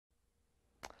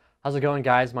How's it going,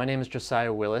 guys? My name is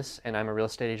Josiah Willis, and I'm a real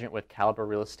estate agent with Caliber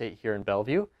Real Estate here in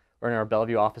Bellevue. We're in our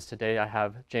Bellevue office today. I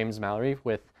have James Mallory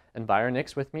with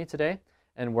Environix with me today,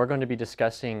 and we're going to be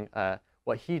discussing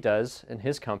what he does in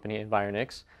his company,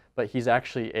 Environix, but he's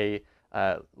actually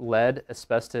a lead,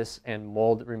 asbestos, and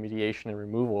mold remediation and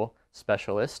removal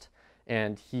specialist,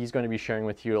 and he's going to be sharing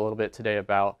with you a little bit today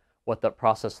about what that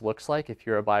process looks like if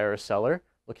you're a buyer or seller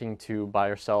looking to buy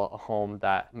or sell a home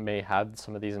that may have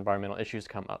some of these environmental issues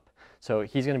come up. So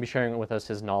he's going to be sharing with us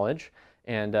his knowledge,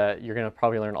 and you're going to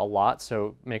probably learn a lot.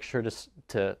 So make sure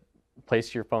to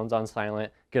place your phones on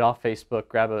silent, get off Facebook,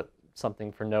 grab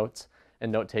something for notes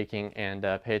and note taking, and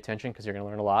pay attention because you're going to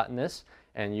learn a lot in this,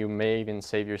 and you may even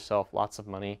save yourself lots of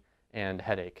money and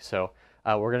headache. So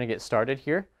we're going to get started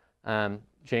here.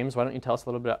 James, why don't you tell us a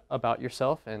little bit about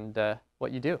yourself and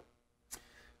what you do?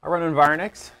 I run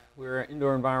Environix. We're an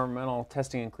indoor environmental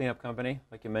testing and cleanup company.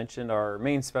 Like you mentioned, our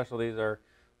main specialties are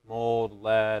mold,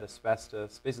 lead,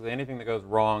 asbestos, basically anything that goes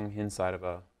wrong inside of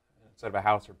a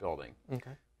house or building.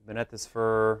 Okay. We've been at this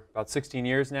for about 16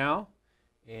 years now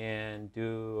and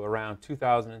do around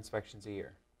 2,000 inspections a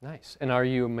year. Nice. And are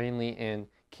you mainly in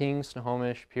King,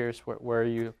 Snohomish, Pierce? Where are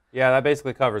you? Yeah, that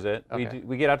basically covers it. Okay.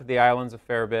 We get out to the islands a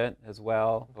fair bit as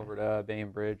well, over to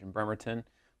Bainbridge and Bremerton.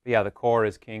 But yeah, the core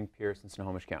is King, Pierce, and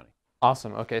Snohomish County.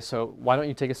 Awesome. Okay, so why don't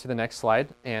you take us to the next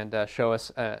slide and show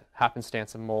us a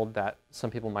happenstance of mold that some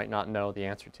people might not know the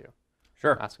answer to.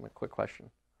 Sure. Ask them a quick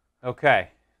question. Okay,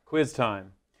 quiz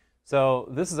time. So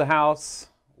this is a house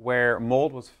where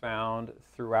mold was found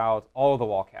throughout all of the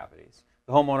wall cavities.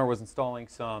 The homeowner was installing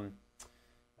some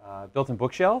built-in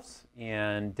bookshelves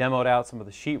and demoed out some of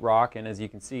the sheetrock, and as you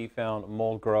can see, found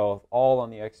mold growth all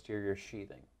on the exterior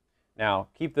sheathing. Now,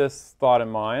 keep this thought in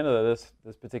mind, this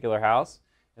particular house,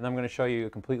 and I'm going to show you a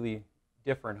completely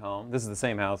different home. This is the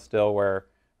same house still where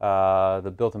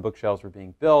the built-in bookshelves were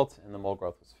being built and the mold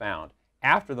growth was found.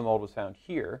 After the mold was found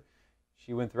here,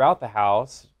 she went throughout the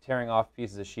house tearing off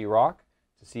pieces of sheetrock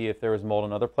to see if there was mold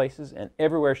in other places, and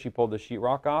everywhere she pulled the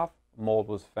sheetrock off, mold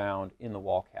was found in the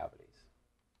wall cavities.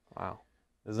 Wow.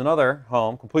 There's another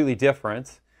home, completely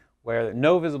different, where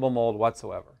no visible mold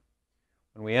whatsoever.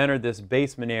 When we entered this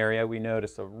basement area, we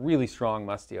noticed a really strong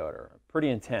musty odor, pretty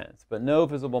intense, but no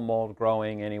visible mold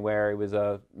growing anywhere. It was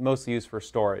mostly used for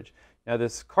storage. Now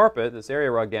this carpet, this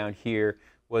area rug down here,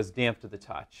 was damp to the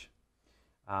touch.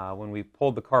 When we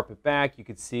pulled the carpet back, you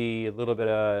could see a little bit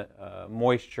of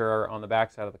moisture on the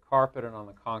backside of the carpet and on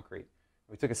the concrete.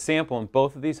 We took a sample in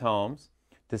both of these homes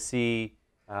to see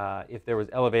if there was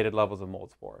elevated levels of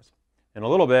mold spores. In a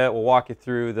little bit, we'll walk you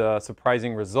through the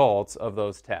surprising results of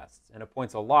those tests. And it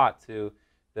points a lot to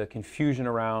the confusion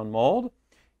around mold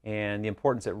and the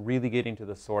importance of really getting to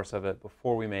the source of it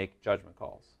before we make judgment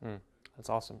calls. That's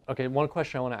awesome. Okay, one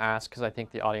question I want to ask, because I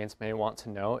think the audience may want to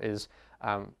know, is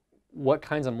what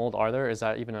kinds of mold are there? Is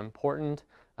that even important?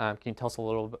 Can you tell us a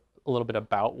little bit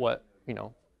about what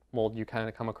mold you kind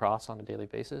of come across on a daily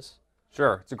basis?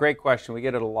 Sure, it's a great question. We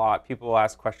get it a lot. People will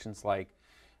ask questions like,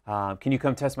 can you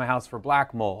come test my house for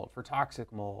black mold, for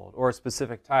toxic mold, or a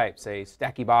specific type, say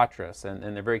Stachybotrys,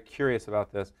 and they're very curious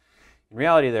about this. In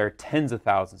reality, there are tens of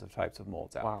thousands of types of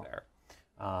molds out there,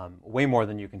 way more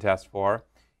than you can test for,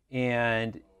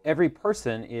 and every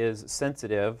person is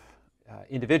sensitive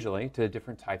individually to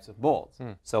different types of molds.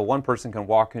 So one person can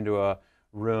walk into a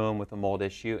room with a mold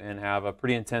issue and have a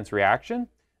pretty intense reaction.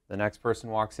 The next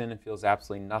person walks in and feels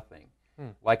absolutely nothing.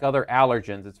 Like other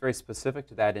allergens, it's very specific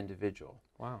to that individual.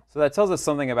 Wow. So that tells us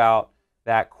something about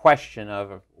that question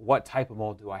of what type of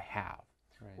mold do I have?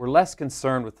 Right. We're less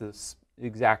concerned with this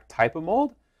exact type of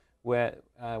mold. We're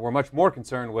much more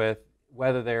concerned with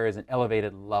whether there is an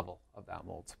elevated level of that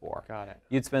mold spore. Got it.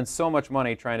 You'd spend so much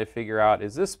money trying to figure out,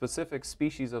 is this specific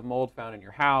species of mold found in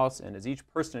your house, and is each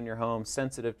person in your home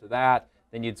sensitive to that?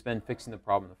 Then you'd spend fixing the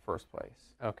problem in the first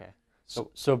place. Okay.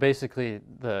 So basically,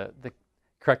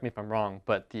 correct me if I'm wrong,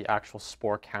 but the actual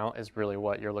spore count is really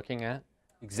what you're looking at?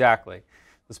 Exactly.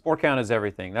 The spore count is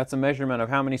everything. That's a measurement of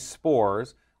how many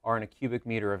spores are in a cubic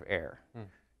meter of air.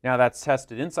 Now that's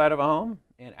tested inside of a home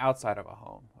and outside of a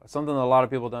home. Something that a lot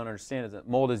of people don't understand is that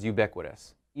mold is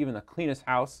ubiquitous. Even the cleanest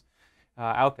house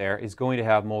out there is going to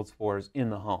have mold spores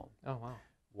in the home. Oh, wow.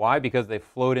 Why? Because they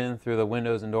float in through the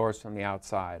windows and doors from the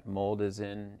outside. Mold is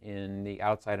in the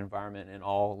outside environment in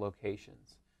all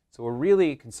locations. So we're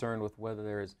really concerned with whether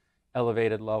there's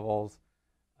elevated levels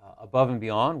above and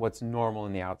beyond what's normal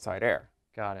in the outside air.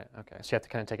 Got it. Okay. So you have to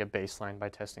kind of take a baseline by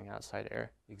testing outside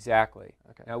air. Exactly.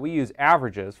 Okay. Now we use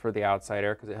averages for the outside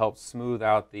air because it helps smooth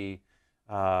out the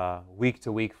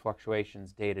week-to-week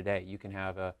fluctuations day to day. You can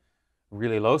have a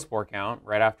really low spore count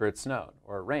right after it snowed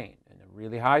or it rained, and a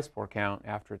really high spore count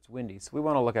after it's windy. So we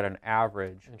want to look at an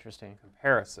average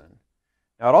comparison.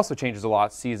 Now it also changes a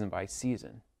lot season by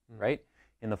season, right?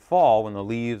 In the fall, when the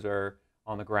leaves are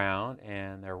on the ground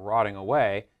and they're rotting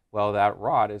away, well, that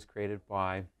rot is created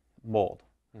by mold.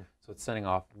 So it's sending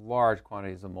off large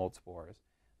quantities of mold spores.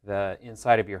 The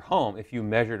inside of your home, if you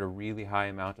measured a really high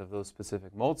amount of those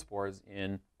specific mold spores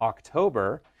in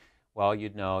October, well,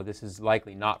 you'd know this is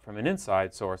likely not from an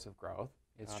inside source of growth.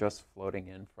 It's just floating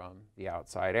in from the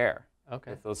outside air.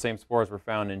 Okay. If those same spores were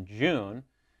found in June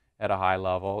at a high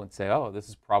level, and say, oh, this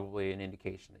is probably an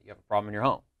indication that you have a problem in your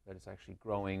home, that it's actually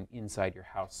growing inside your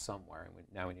house somewhere, and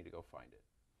now we need to go find it.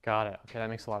 Got it. Okay, that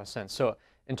makes a lot of sense. So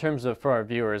in terms of, for our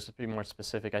viewers, to be more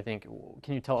specific, I think,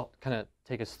 can you kind of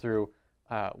take us through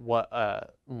what a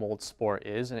mold spore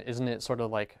is? And isn't it sort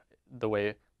of like the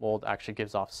way mold actually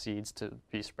gives off seeds to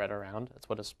be spread around? That's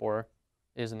what a spore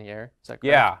is in the air. Is that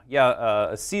correct? Yeah.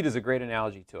 A seed is a great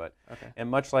analogy to it. Okay. And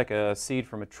much like a seed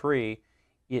from a tree,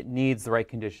 it needs the right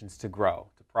conditions to grow,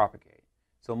 to propagate.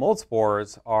 So mold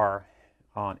spores are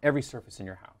on every surface in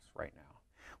your house right now.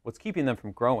 What's keeping them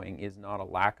from growing is not a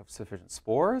lack of sufficient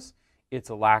spores, it's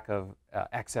a lack of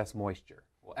excess moisture.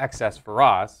 Well, excess for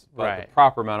us, but the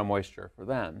proper amount of moisture for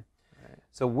them. Right.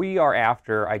 So we are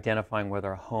after identifying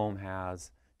whether a home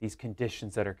has these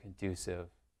conditions that are conducive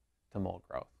to mold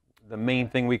growth. The main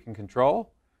thing we can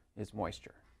control is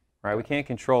moisture. Right? We can't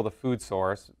control the food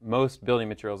source. Most building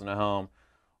materials in a home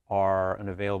are an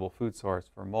available food source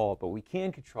for mold, but we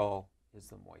can control is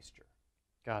the moisture.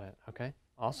 Got it. Okay.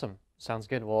 Awesome. Sounds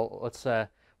good. Well, let's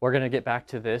we're going to get back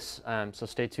to this, so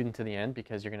stay tuned to the end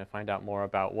because you're going to find out more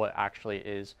about what actually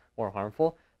is more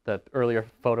harmful. The earlier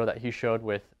photo that he showed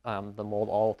with the mold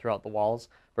all throughout the walls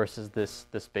versus this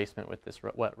basement with this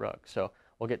wet rug. So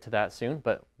we'll get to that soon,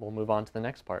 but we'll move on to the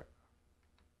next part.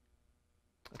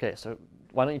 Okay, so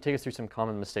why don't you take us through some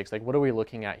common mistakes? Like, what are we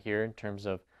looking at here in terms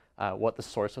of what the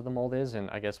source of the mold is,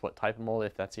 and I guess what type of mold,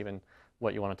 if that's even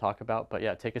what you want to talk about. But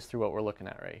yeah, take us through what we're looking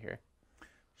at right here.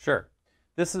 Sure.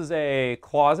 This is a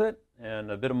closet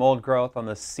and a bit of mold growth on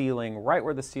the ceiling, right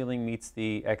where the ceiling meets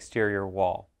the exterior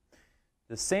wall.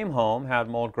 The same home had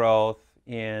mold growth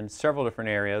in several different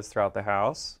areas throughout the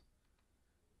house.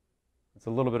 It's a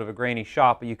little bit of a grainy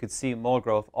shot, but you could see mold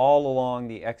growth all along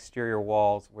the exterior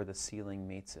walls where the ceiling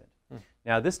meets it.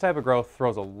 Now, this type of growth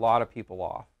throws a lot of people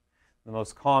off. The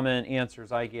most common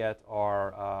answers I get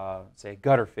are, say,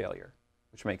 gutter failure,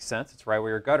 which makes sense. It's right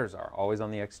where your gutters are, always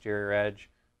on the exterior edge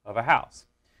of a house.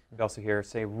 You also hear,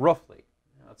 say, roof leak.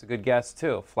 That's a good guess,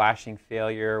 too. Flashing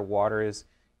failure, water is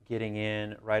getting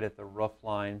in right at the roof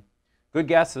line. Good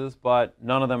guesses, but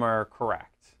none of them are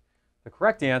correct. The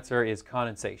correct answer is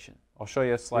condensation. I'll show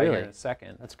you a slide here in a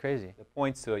second. That's crazy. That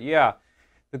points to it. Yeah.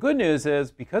 The good news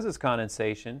is, because it's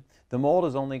condensation, the mold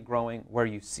is only growing where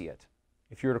you see it.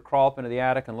 If you were to crawl up into the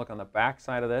attic and look on the back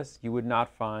side of this, you would not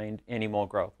find any mold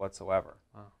growth whatsoever.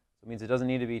 Wow. So it means it doesn't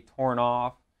need to be torn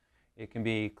off. It can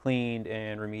be cleaned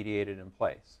and remediated in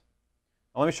place.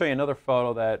 Now, let me show you another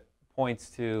photo that points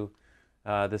to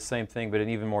the same thing, but an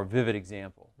even more vivid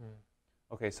example.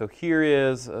 Okay, so here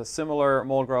is a similar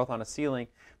mold growth on a ceiling,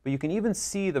 but you can even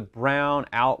see the brown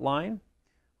outline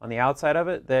on the outside of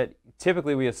it that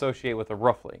typically we associate with a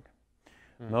roof leak.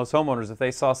 Most homeowners, if they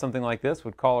saw something like this,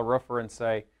 would call a roofer and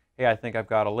say, hey, I think I've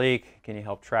got a leak. Can you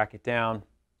help track it down?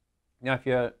 Now, if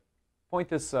you point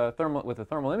this with a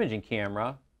thermal imaging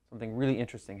camera, something really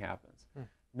interesting happens.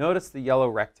 Notice the yellow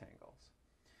rectangles.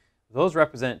 Those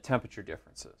represent temperature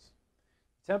differences.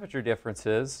 Temperature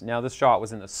differences, now this shot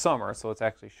was in the summer, so it's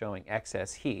actually showing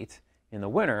excess heat. In the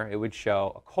winter, it would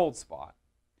show a cold spot.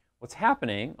 What's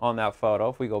happening on that photo,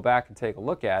 if we go back and take a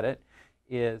look at it,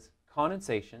 is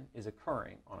condensation is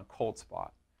occurring on a cold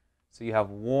spot. So you have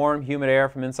warm, humid air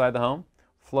from inside the home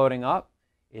floating up.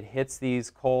 It hits these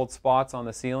cold spots on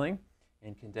the ceiling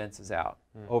and condenses out.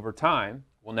 Over time,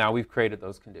 well, now we've created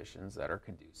those conditions that are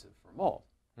conducive for mold.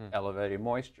 Elevated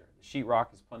moisture. The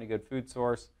sheetrock is plenty good food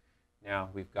source. Now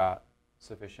we've got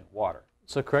sufficient water.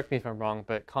 So correct me if I'm wrong,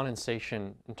 but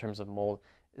condensation in terms of mold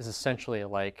is essentially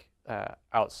like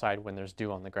outside when there's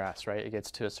dew on the grass, right? It gets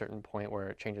to a certain point where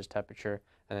it changes temperature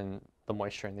and then the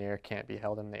moisture in the air can't be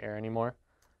held in the air anymore.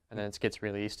 And then it gets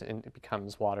released and it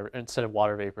becomes water. Instead of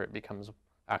water vapor, it becomes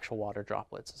actual water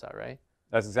droplets. Is that right?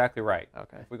 That's exactly right.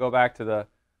 Okay. If we go back to the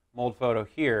mold photo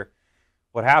here,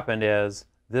 what happened is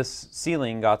this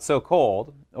ceiling got so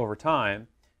cold over time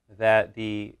that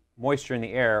the moisture in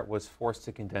the air was forced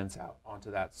to condense out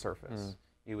onto that surface.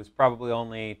 It was probably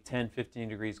only 10, 15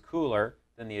 degrees cooler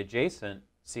than the adjacent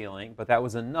ceiling, but that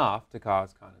was enough to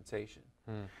cause condensation.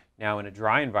 Now, in a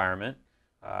dry environment,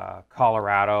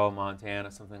 Colorado,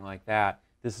 Montana, something like that,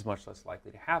 this is much less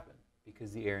likely to happen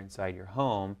because the air inside your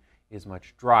home is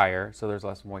much drier, so there's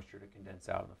less moisture to condense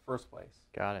out in the first place.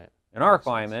 Got it. In our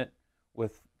climate,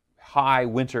 with high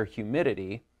winter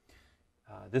humidity,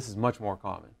 this is much more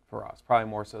common for us, probably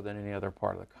more so than any other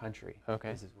part of the country.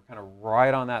 Okay. We're kind of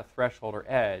right on that threshold or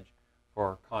edge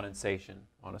for condensation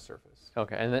on a surface.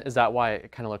 Okay, and is that why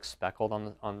it kind of looks speckled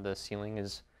on the ceiling?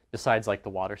 Is besides like the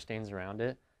water stains around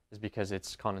it, is because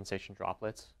it's condensation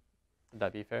droplets? Would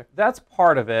that be fair? That's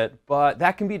part of it, but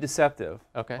that can be deceptive.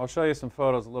 Okay. I'll show you some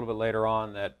photos a little bit later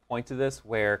on that point to this,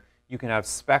 where you can have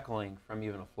speckling from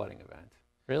even a flooding event.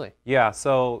 Really? Yeah,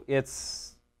 so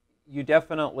you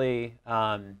definitely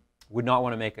would not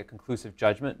want to make a conclusive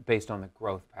judgment based on the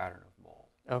growth pattern of mold.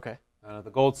 Okay. The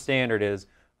gold standard is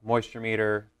moisture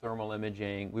meter, thermal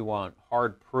imaging. We want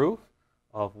hard proof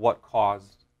of what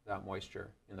caused that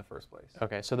moisture in the first place.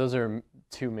 Okay, so those are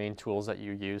two main tools that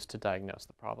you use to diagnose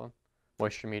the problem: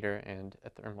 moisture meter and a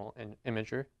thermal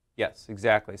imager. Yes,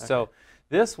 exactly. Okay. So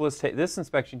this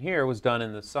inspection here was done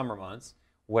in the summer months,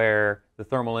 where the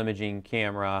thermal imaging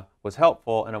camera was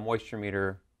helpful and a moisture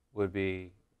meter would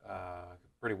be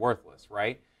pretty worthless,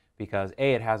 right? Because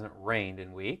A, it hasn't rained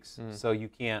in weeks, so you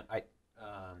can't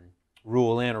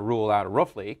rule in or rule out a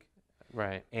roof leak.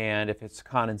 Right. And if it's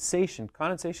condensation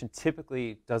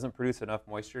typically doesn't produce enough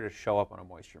moisture to show up on a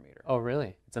moisture meter. Oh,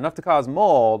 really? It's enough to cause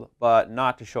mold, but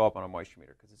not to show up on a moisture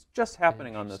meter because it's just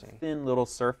happening on the thin little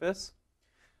surface,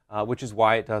 which is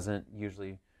why it doesn't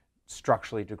usually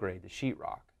structurally degrade the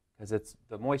sheetrock, because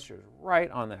the moisture is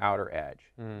right on the outer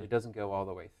edge. It doesn't go all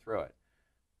the way through it.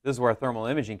 This is where a thermal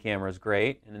imaging camera is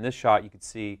great, and in this shot you can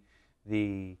see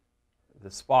the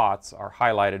spots are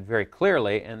highlighted very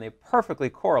clearly, and they perfectly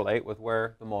correlate with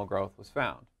where the mold growth was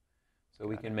found. So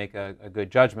we can make a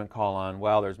good judgment call on,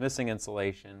 well, there's missing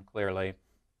insulation, clearly,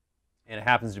 and it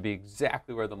happens to be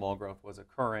exactly where the mold growth was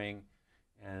occurring,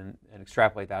 and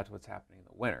extrapolate that to what's happening in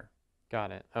the winter.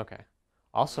 Got it. Okay.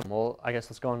 Awesome. Well, I guess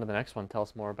let's go on to the next one. Tell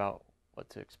us more about what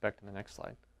to expect in the next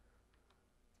slide.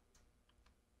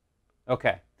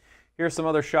 Okay. Here's some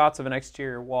other shots of an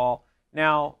exterior wall.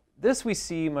 Now, this we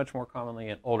see much more commonly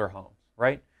in older homes,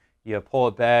 right? You pull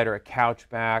a bed or a couch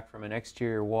back from an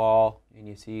exterior wall, and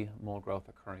you see mold growth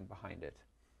occurring behind it.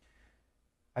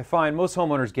 I find most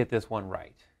homeowners get this one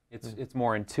right. It's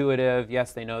more intuitive.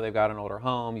 Yes, they know they've got an older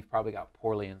home. You've probably got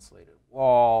poorly insulated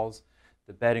walls.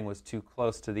 The bedding was too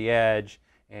close to the edge,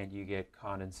 and you get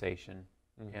condensation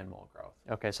and mold growth.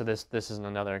 Okay, so this is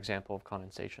another example of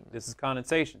condensation. This is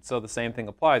condensation. So the same thing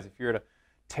applies. If you were to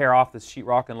tear off this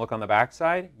sheetrock and look on the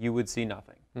backside, you would see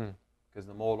nothing, because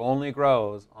the mold only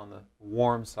grows on the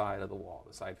warm side of the wall,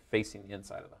 the side facing the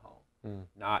inside of the home,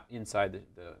 not inside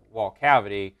the wall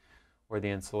cavity where the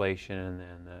insulation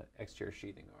and the exterior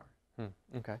sheathing are.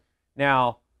 Okay.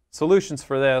 Now, solutions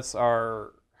for this there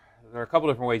are a couple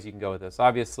different ways you can go with this.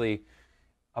 Obviously,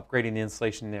 upgrading the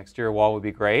insulation in the exterior wall would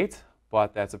be great,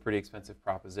 but that's a pretty expensive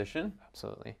proposition.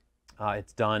 Absolutely.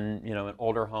 It's done, in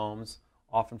older homes,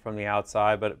 often from the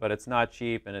outside, but it's not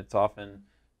cheap, and it's often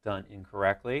done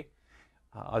incorrectly.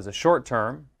 As a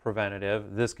short-term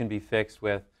preventative, this can be fixed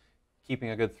with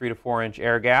keeping a good 3 to 4 inch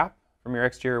air gap from your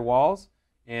exterior walls,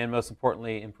 and most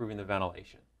importantly, improving the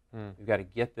ventilation. You've got to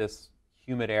get this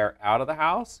humid air out of the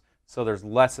house so there's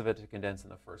less of it to condense in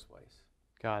the first place.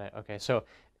 Got it. Okay, so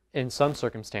in some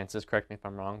circumstances, correct me if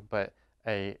I'm wrong, but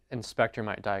an inspector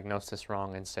might diagnose this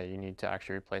wrong and say you need to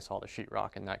actually replace all the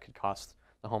sheetrock, and that could cost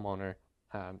the homeowner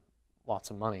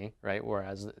lots of money, right?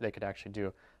 Whereas they could actually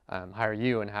hire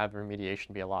you and have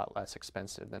remediation be a lot less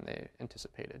expensive than they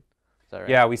anticipated. Is that right?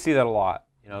 Yeah, we see that a lot.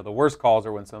 The worst calls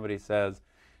are when somebody says,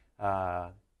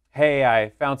 hey,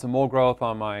 I found some mold growth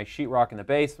on my sheetrock in the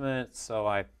basement, so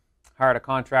I hired a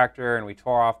contractor and we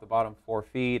tore off the bottom 4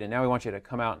 feet, and now we want you to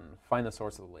come out and find the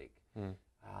source of the leak.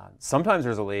 Sometimes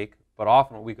there's a leak, but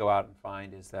often what we go out and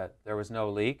find is that there was no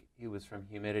leak. It was from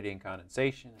humidity and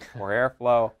condensation, poor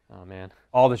airflow. Oh, man.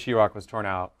 All the sheetrock was torn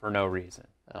out for no reason,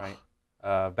 right?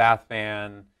 A bath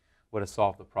fan would have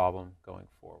solved the problem going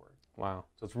forward. Wow.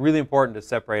 So it's really important to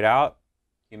separate out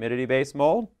humidity-based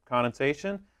mold,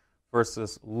 condensation,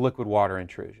 versus liquid water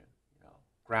intrusion.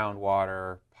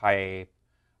 Groundwater, pipe,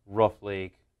 roof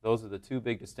leak. Those are the two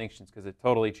big distinctions, because it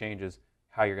totally changes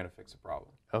how you're going to fix a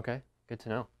problem. Okay, good to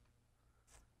know.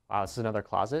 Wow, this is another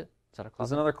closet? Is that a closet? This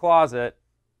is another closet.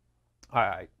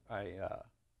 I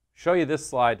show you this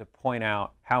slide to point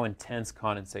out how intense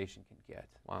condensation can get.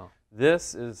 Wow.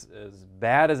 This is as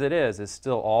bad as it is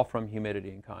still all from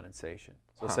humidity and condensation.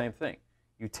 So same thing.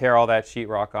 You tear all that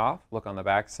sheetrock off, look on the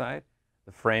back side.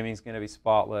 The framing is going to be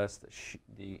spotless.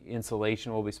 The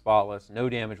insulation will be spotless. No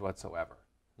damage whatsoever.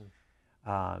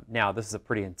 Now, this is a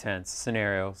pretty intense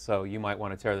scenario, so you might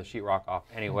want to tear the sheetrock off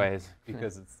anyways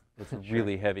because it's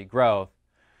really heavy growth.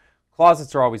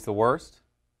 Closets are always the worst.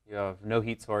 You have no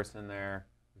heat source in there,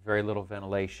 very little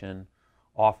ventilation.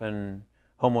 Often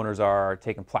homeowners are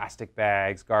taking plastic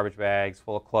bags, garbage bags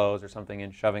full of clothes or something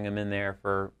and shoving them in there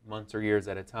for months or years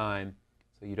at a time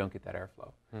so you don't get that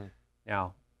airflow.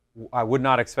 Now, I would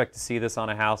not expect to see this on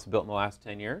a house built in the last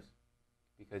 10 years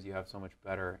because you have so much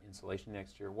better insulation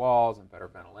next to your walls and better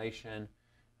ventilation.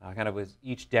 Kind of with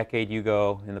each decade you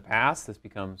go in the past, this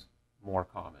becomes more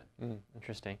common.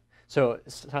 Interesting. So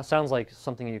it sounds like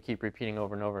something you keep repeating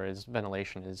over and over is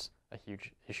ventilation is a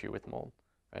huge issue with mold,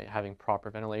 right? Having proper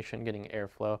ventilation, getting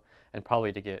airflow, and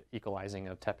probably to get equalizing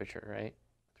of temperature, right,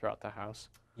 throughout the house.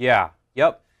 Yeah,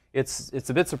 yep. It's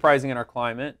a bit surprising in our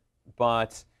climate,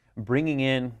 but bringing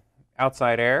in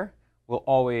outside air will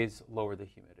always lower the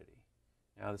humidity.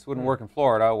 Now, this wouldn't work in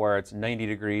Florida where it's 90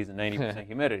 degrees and 90%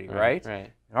 humidity, right?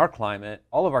 Right. In our climate,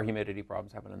 all of our humidity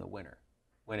problems happen in the winter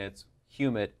when it's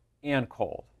humid and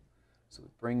cold. So we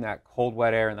bring that cold,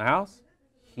 wet air in the house,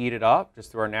 heat it up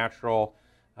just through our natural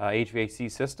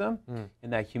HVAC system,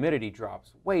 and that humidity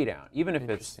drops way down. Even if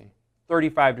it's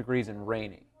 35 degrees and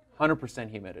raining, 100%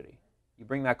 humidity. You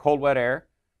bring that cold, wet air,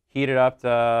 heat it up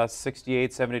to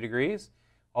 68, 70 degrees,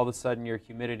 all of a sudden your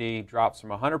humidity drops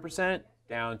from 100%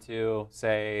 down to,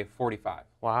 say, 45.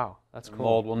 Wow, that's cool.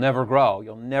 Mold will never grow.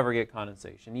 You'll never get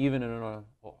condensation. Even in a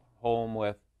home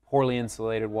with poorly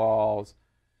insulated walls,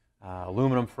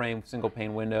 aluminum frame, single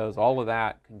pane windows, all of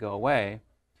that can go away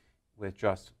with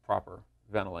just proper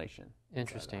ventilation.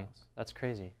 Interesting. That's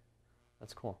crazy.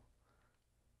 That's cool.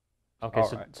 Okay, All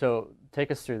so, right. so take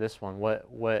us through this one.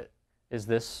 What is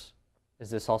this? Is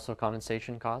this also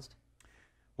condensation caused?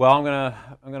 Well, I'm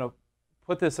gonna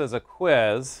put this as a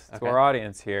quiz to our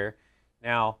audience here.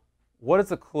 Now, what is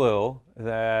the clue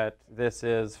that this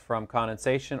is from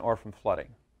condensation or from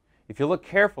flooding? If you look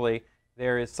carefully,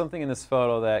 there is something in this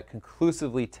photo that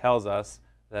conclusively tells us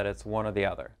that it's one or the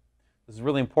other. This is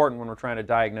really important when we're trying to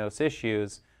diagnose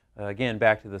issues, again,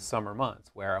 back to the summer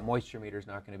months, where a moisture meter is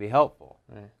not going to be helpful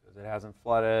because it hasn't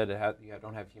flooded, you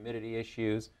don't have humidity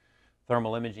issues.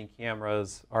 Thermal imaging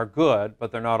cameras are good,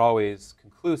 but they're not always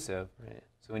conclusive,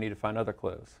 so we need to find other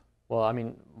clues. Well, I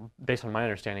mean, based on my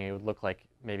understanding, it would look like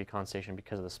maybe condensation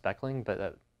because of the speckling, but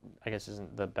that, I guess,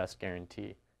 isn't the best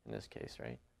guarantee in this case,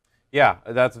 right? Yeah,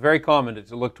 that's very common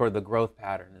to look toward the growth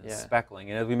pattern and speckling.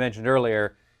 And as we mentioned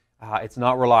earlier, it's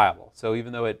not reliable. So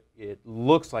even though it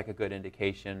looks like a good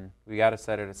indication, we got to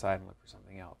set it aside and look for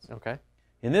something else. Okay.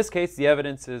 In this case, the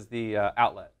evidence is the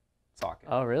outlet socket.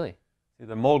 Oh, really?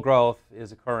 The mold growth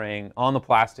is occurring on the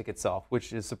plastic itself,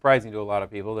 which is surprising to a lot of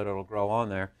people that it'll grow on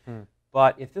there.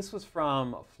 But if this was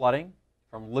from flooding,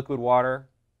 from liquid water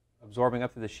absorbing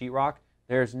up to the sheetrock,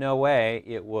 there's no way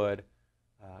it would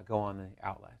go on the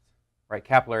outlet. Right?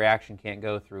 Capillary action can't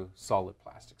go through solid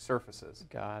plastic surfaces.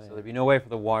 Got it. So there'd be no way for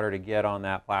the water to get on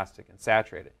that plastic and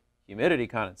saturate it. Humidity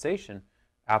condensation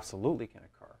absolutely can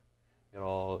occur.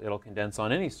 It'll condense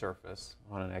on any surface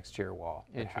on an exterior wall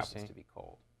that happens to be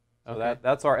cold. So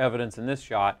that's our evidence in this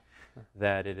shot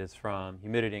that it is from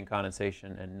humidity and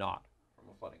condensation and not from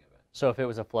a flooding event. So if it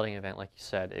was a flooding event, like you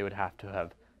said, it would have to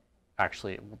have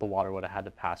actually, the water would have had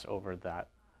to pass over that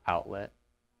outlet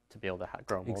to be able to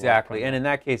grow mold. Exactly, and in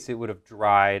that case, it would have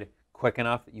dried quick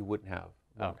enough that you wouldn't have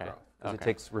mold growth because it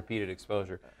takes repeated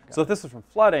exposure. So if this was from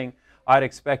flooding, I'd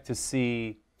expect to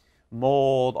see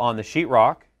mold on the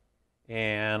sheetrock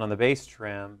and on the base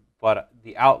trim, but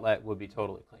the outlet would be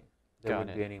totally clean. There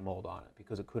wouldn't be any mold on it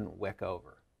because it couldn't wick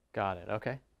over. Got it.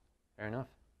 Okay. Fair enough.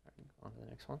 On to the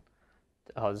next one.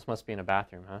 Oh, this must be in a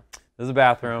bathroom, huh? This is a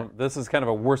bathroom. This is kind of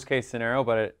a worst case scenario,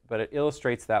 but it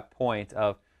illustrates that point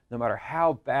of no matter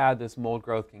how bad this mold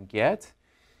growth can get,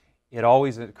 it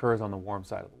always occurs on the warm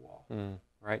side of the wall.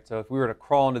 Right? So if we were to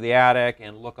crawl into the attic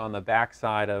and look on the back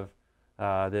side of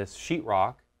this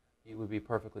sheetrock, it would be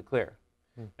perfectly clear.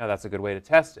 Now that's a good way to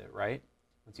test it, right?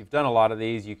 Once you've done a lot of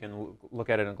these, you can look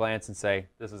at it in a glance and say,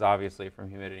 this is obviously from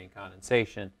humidity and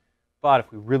condensation. But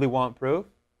if we really want proof,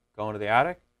 go into the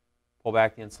attic, pull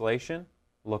back the insulation,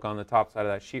 look on the top side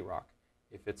of that sheetrock.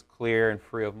 If it's clear and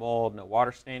free of mold, no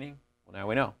water staining, well, now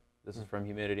we know. This is from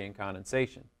humidity and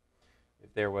condensation.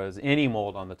 If there was any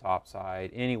mold on the top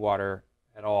side, any water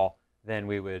at all, then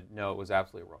we would know it was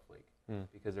absolutely a roof leak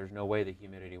because there's no way the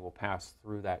humidity will pass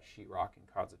through that sheetrock and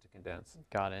cause it to condense.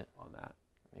 Got it. On that.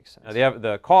 Makes sense. Now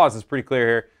the cause is pretty clear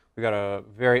here. We've got a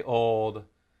very old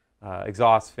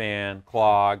exhaust fan,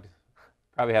 clogged,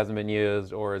 probably hasn't been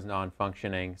used or is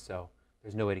non-functioning, so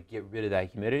there's no way to get rid of that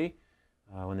humidity.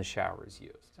 when the shower is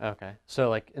used. Okay. So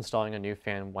like installing a new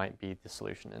fan might be the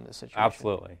solution in this situation.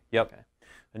 Absolutely. Yep. Okay.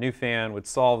 A new fan would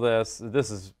solve this.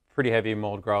 This is pretty heavy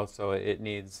mold growth, so it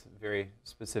needs very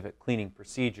specific cleaning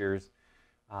procedures.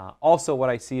 Also, what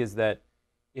I see is that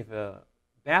if a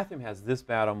bathroom has this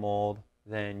bad of mold,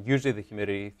 then usually the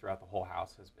humidity throughout the whole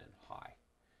house has been high.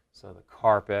 So the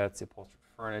carpets, the upholstered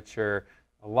furniture,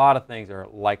 a lot of things are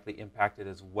likely impacted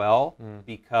as well,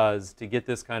 because to get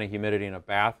this kind of humidity in a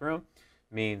bathroom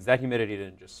means that humidity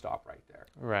didn't just stop right there.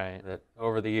 Right. That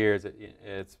over the years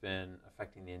it's been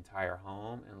affecting the entire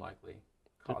home and likely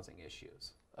causing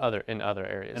issues. In other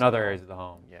areas. In other areas of the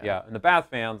home. Yeah. Yeah. And the bath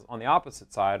fans on the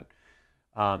opposite side,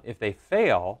 if they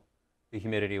fail, the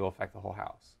humidity will affect the whole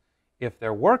house. If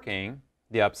they're working,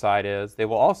 the upside is they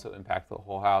will also impact the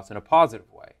whole house in a positive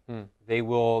way. They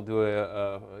will do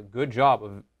a good job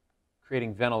of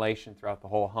creating ventilation throughout the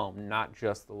whole home, not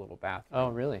just the little bathroom. Oh,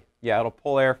 really? Yeah, it'll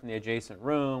pull air from the adjacent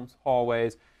rooms,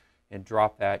 hallways, and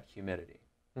drop that humidity.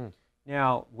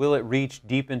 Now, will it reach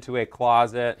deep into a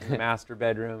closet, a master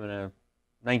bedroom in a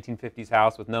 1950s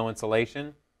house with no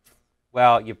insulation?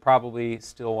 Well, you probably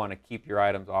still want to keep your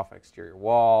items off exterior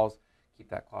walls, keep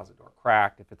that closet door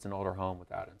cracked if it's an older home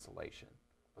without insulation.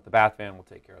 But the bath fan will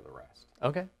take care of the rest.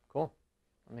 Okay, cool.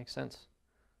 That makes sense.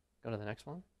 Go to the next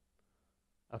one.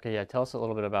 Okay, yeah, tell us a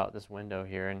little bit about this window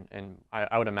here, and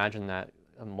I would imagine that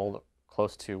a mold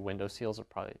close to window seals are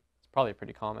probably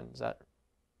pretty common. Is that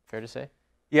fair to say?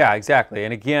 Yeah, exactly.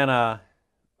 And again,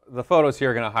 the photos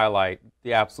here are going to highlight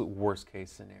the absolute worst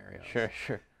case scenario.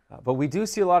 Sure. But we do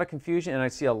see a lot of confusion, and I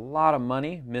see a lot of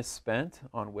money misspent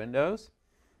on windows.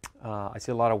 I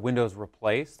see a lot of windows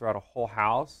replaced throughout a whole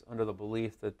house under the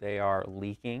belief that they are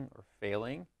leaking or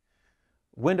failing.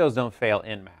 Windows don't fail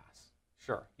en masse.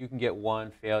 Sure, you can get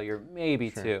one failure, maybe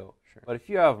two. Sure. But if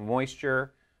you have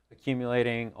moisture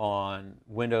accumulating on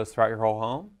windows throughout your whole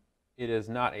home, it is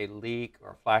not a leak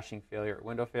or a flashing failure or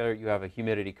window failure. You have a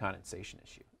humidity condensation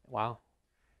issue. Wow.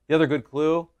 The other good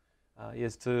clue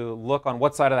is to look on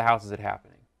what side of the house is it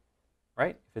happening,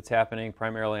 right? If it's happening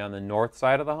primarily on the north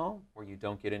side of the home, where you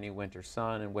don't get any winter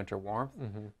sun and winter warmth,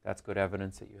 that's good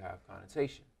evidence that you have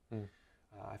condensation.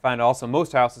 I find also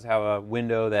most houses have a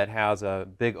window that has a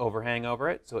big overhang over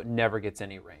it, so it never gets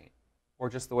any rain. Or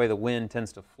just the way the wind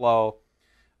tends to flow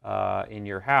in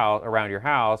your house, around your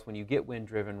house, when you get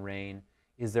wind-driven rain,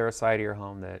 is there a side of your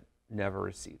home that never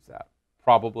receives that?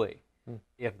 Probably.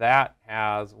 If that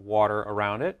has water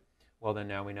around it, well, then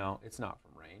now we know it's not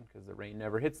from rain, because the rain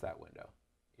never hits that window.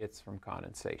 It's from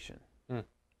condensation.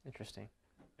 Interesting.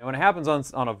 And when it happens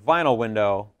on a vinyl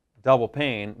window, double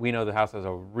pane, we know the house has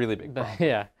a really big problem.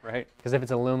 Yeah. Right? Because if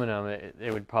it's aluminum,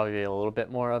 it would probably be a little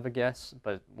bit more of a guess,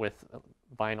 but with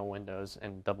vinyl windows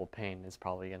and double pane, it's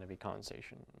probably going to be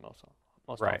condensation most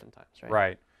oftentimes, right?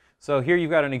 Right. So here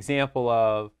you've got an example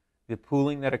of the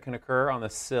pooling that can occur on the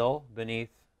sill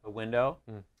beneath the window.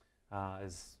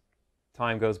 As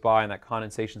time goes by and that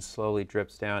condensation slowly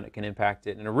drips down, it can impact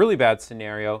it. In a really bad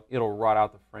scenario, it'll rot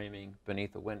out the framing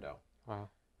beneath the window. Wow.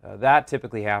 That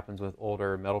typically happens with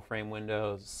older metal frame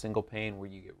windows, single pane, where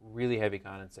you get really heavy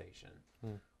condensation.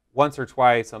 Once or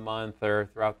twice a month or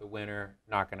throughout the winter,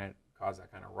 not going to cause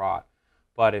that kind of rot.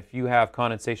 But if you have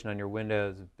condensation on your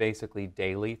windows basically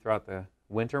daily throughout the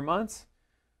winter months,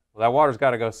 well, that water's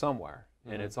got to go somewhere.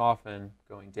 And it's often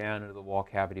going down into the wall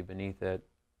cavity beneath it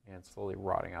and slowly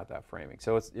rotting out that framing.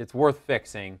 So it's worth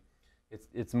fixing.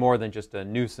 It's more than just a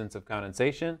nuisance of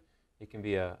condensation. It can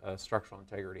be a structural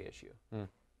integrity issue.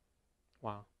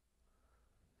 Wow.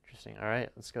 Interesting. All right,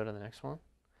 let's go to the next one.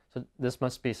 So this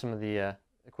must be some of the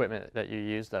equipment that you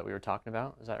use that we were talking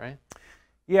about. Is that right?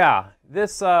 Yeah.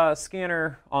 This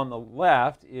scanner on the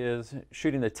left is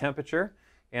shooting the temperature,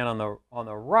 and on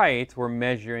the right, we're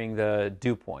measuring the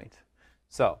dew point.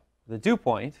 So the dew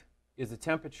point is the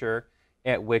temperature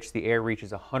at which the air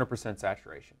reaches 100%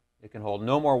 saturation. It can hold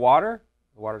no more water.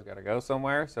 The water's got to go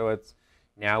somewhere, so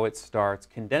now it starts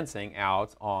condensing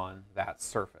out on that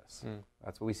surface.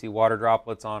 That's what we see water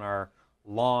droplets on our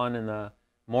lawn in the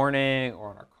morning or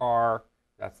on our car.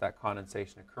 That's that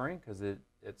condensation occurring because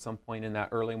at some point in that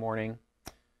early morning,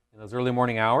 in those early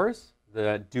morning hours,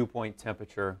 the dew point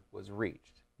temperature was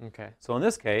reached. Okay. So in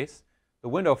this case, the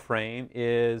window frame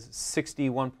is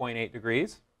 61.8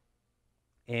 degrees,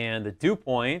 and the dew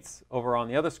points over on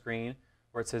the other screen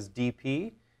where it says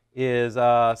DP is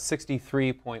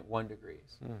 63.1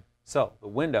 degrees. So the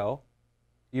window,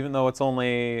 even though it's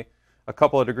only a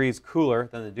couple of degrees cooler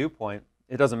than the dew point,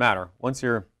 it doesn't matter. Once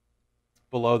you're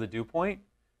below the dew point,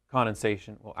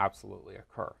 condensation will absolutely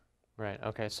occur. Right.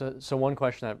 Okay. So one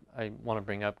question that I want to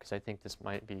bring up, because I think this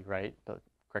might be right, but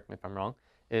correct me if I'm wrong,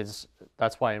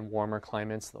 that's why in warmer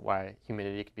climates, why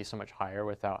humidity can be so much higher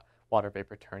without water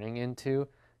vapor turning into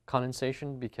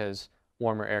condensation, because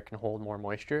warmer air can hold more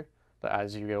moisture, but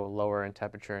as you go lower in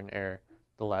temperature in air,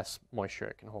 the less moisture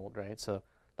it can hold, right? So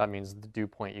that means the dew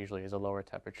point usually is a lower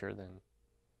temperature than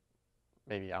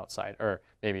maybe outside, or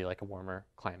maybe like a warmer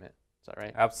climate. Is that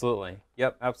right? Absolutely.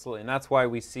 Yep, absolutely. And that's why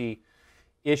we see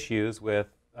issues with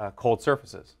cold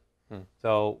surfaces.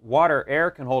 So air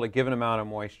can hold a given amount of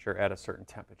moisture at a certain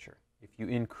temperature. If you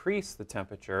increase the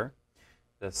temperature,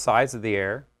 the size of the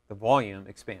air, the volume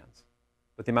expands.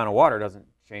 But the amount of water doesn't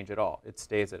change at all. It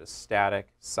stays at a static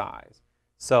size.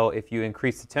 So if you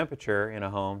increase the temperature in a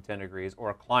home 10 degrees or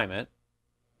a climate,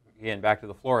 again, back to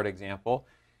the Florida example,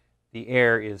 the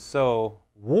air is so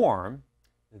warm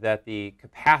that the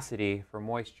capacity for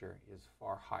moisture is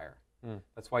far higher.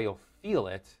 That's why you'll feel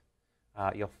it.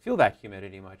 You'll feel that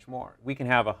humidity much more. We can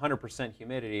have 100%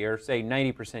 humidity, or say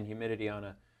 90% humidity on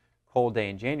a cold day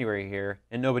in January here,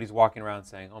 and nobody's walking around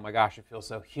saying, oh my gosh, it feels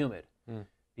so humid.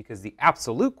 Because the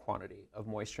absolute quantity of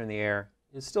moisture in the air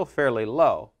is still fairly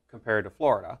low compared to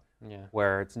Florida,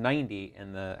 where it's 90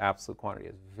 and the absolute quantity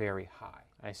is very high.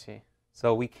 I see.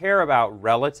 So we care about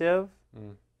relative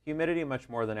humidity much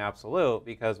more than absolute,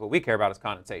 because what we care about is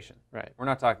condensation. Right. We're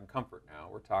not talking comfort now.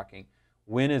 We're talking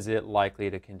when is it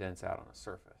likely to condense out on a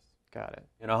surface. Got it.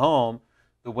 In a home,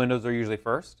 the windows are usually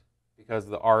first because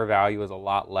the R value is a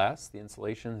lot less, the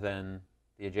insulation, than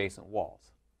the adjacent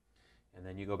walls. And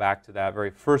then you go back to that very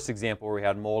first example where we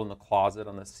had mold in the closet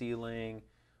on the ceiling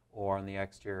or on the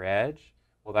exterior edge.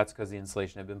 Well, that's because the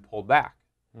insulation had been pulled back.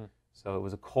 So it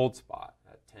was a cold spot.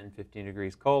 At 10, 15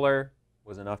 degrees colder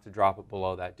was enough to drop it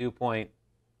below that dew point,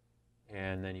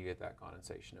 and then you get that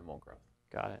condensation and mold growth.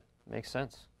 Got it. Makes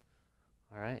sense.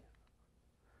 All right.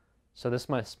 So this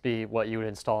must be what you would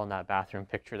install in that bathroom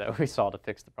picture that we saw to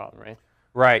fix the problem, right?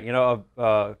 Right. You know,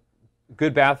 a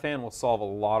good bath fan will solve a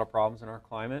lot of problems in our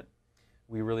climate.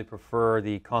 We really prefer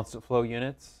the constant flow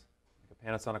units, like a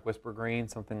Panasonic Whisper Green,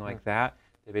 something like that.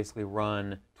 They basically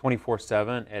run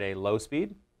 24/7 at a low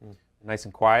speed, nice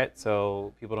and quiet,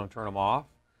 so people don't turn them off.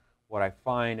 What I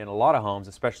find in a lot of homes,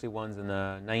 especially ones in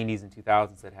the 90s and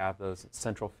 2000s that have those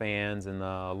central fans in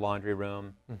the laundry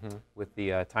room with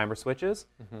the timer switches,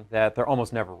 that they're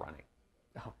almost never running,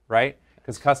 right?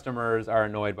 Because customers are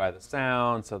annoyed by the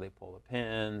sound, so they pull the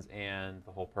pins, and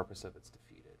the whole purpose of it's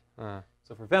defeated.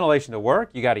 So for ventilation to work,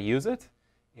 you got to use it,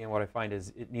 and what I find is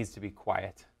it needs to be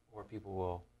quiet, or people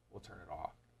will turn it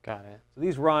off. Got it. So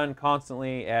these run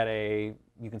constantly at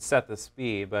you can set the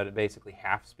speed, but at basically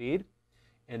half speed.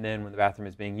 And then when the bathroom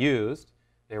is being used,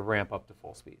 they ramp up to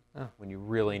full speed when you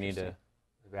really need to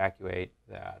evacuate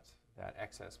that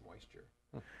excess moisture.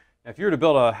 Now, if you were to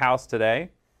build a house today,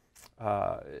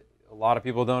 a lot of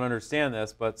people don't understand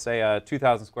this, but say a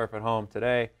 2,000 square foot home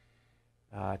today,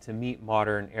 to meet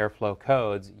modern airflow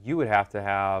codes, you would have to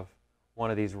have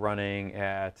one of these running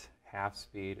at half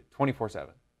speed 24/7,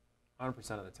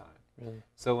 100% of the time. Really?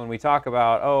 So when we talk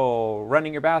about,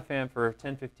 running your bath fan for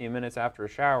 10, 15 minutes after a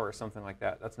shower or something like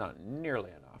that, that's not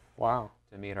nearly enough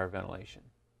to meet our ventilation.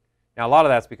 Now, a lot of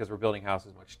that's because we're building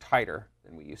houses much tighter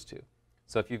than we used to.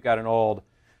 So if you've got an old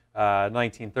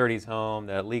 1930s home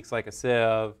that leaks like a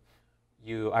sieve,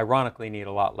 you ironically need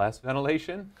a lot less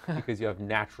ventilation because you have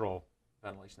natural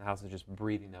ventilation. The house is just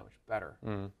breathing that much better.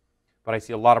 But I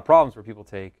see a lot of problems where people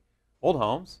take old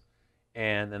homes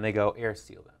and then they go air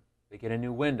seal them. They get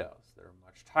new windows that are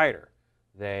much tighter.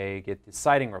 They get the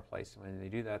siding replaced. When they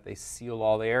do that, they seal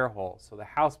all the air holes. So the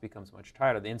house becomes much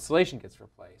tighter. The insulation gets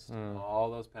replaced. All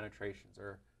those penetrations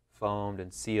are foamed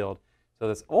and sealed. So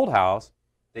this old house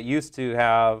that used to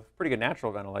have pretty good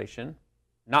natural ventilation,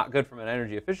 not good from an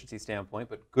energy efficiency standpoint,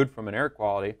 but good from an air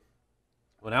quality,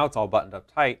 well, now it's all buttoned up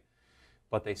tight,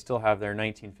 but they still have their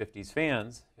 1950s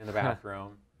fans in the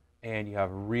bathroom. And you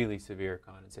have really severe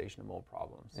condensation and mold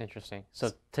problems. Interesting.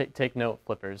 So take note,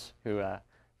 flippers who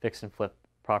fix and flip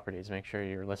properties. Make sure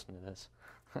you're listening to this.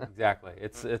 Exactly.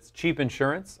 It's cheap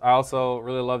insurance. I also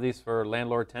really love these for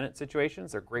landlord-tenant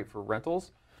situations. They're great for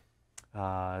rentals.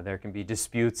 There can be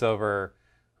disputes over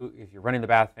if you're running the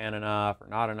bath fan enough or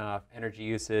not enough, energy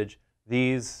usage.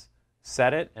 These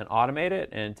set it and automate it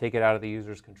and take it out of the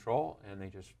user's control, and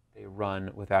they run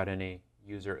without any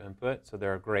user input. So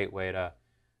they're a great way to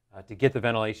get the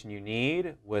ventilation you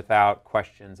need without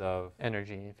questions of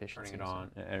energy efficiency. Turning it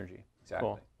on, energy. Exactly.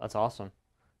 Cool. That's awesome.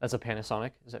 That's a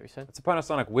Panasonic, is that what you said? It's a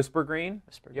Panasonic Whisper Green.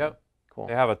 Whisper Green. Yep. Cool.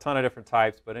 They have a ton of different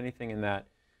types, but anything in that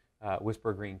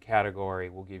Whisper Green category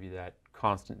will give you that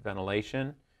constant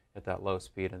ventilation at that low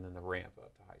speed and then the ramp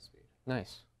up to high speed.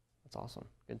 Nice. That's awesome.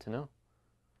 Good to know.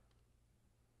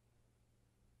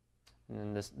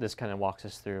 And then this kind of walks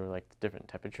us through like the different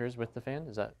temperatures with the fan.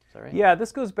 Is that right? Yeah,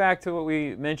 this goes back to what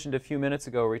we mentioned a few minutes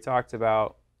ago where we talked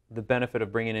about the benefit of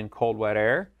bringing in cold, wet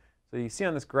air. So you see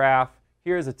on this graph,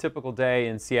 here's a typical day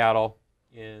in Seattle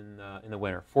in the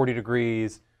winter. 40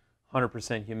 degrees,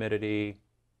 100% humidity,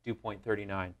 dew point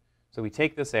 39. So we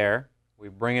take this air, we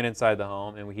bring it inside the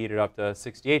home, and we heat it up to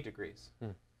 68 degrees.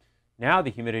 Now the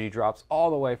humidity drops all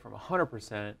the way from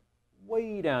 100%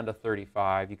 way down to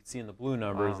 35. You can see in the blue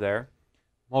numbers there.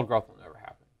 Mold growth will never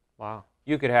happen. Wow.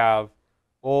 You could have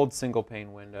old single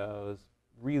pane windows,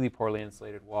 really poorly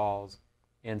insulated walls,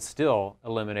 and still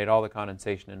eliminate all the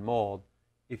condensation and mold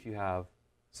if you have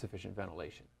sufficient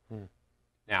ventilation.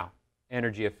 Now,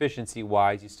 energy efficiency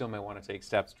wise, you still may want to take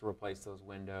steps to replace those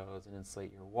windows and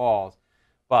insulate your walls.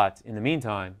 But in the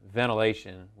meantime,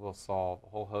 ventilation will solve a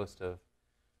whole host of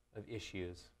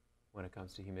issues when it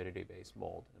comes to humidity-based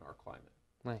mold in our climate.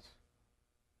 Nice.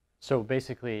 So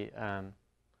basically,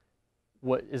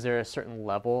 what is there a certain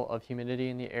level of humidity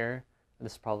in the air?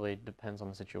 This probably depends on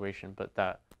the situation, but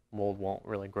that mold won't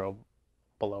really grow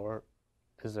below, or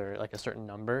is there like a certain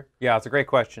number? Yeah, it's a great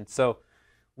question. So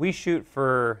we shoot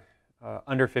for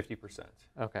under 50%.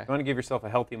 Okay. You want to give yourself a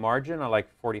healthy margin. I like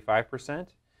 45%.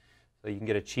 So you can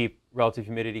get a cheap relative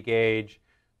humidity gauge,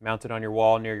 mount it on your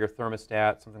wall near your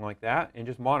thermostat, something like that, and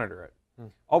just monitor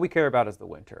it. All we care about is the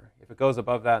winter. If it goes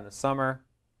above that in the summer,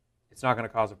 it's not going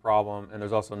to cause a problem, and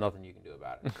there's also nothing you can do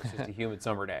about it. It's just a humid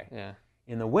summer day. Yeah.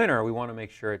 In the winter, we want to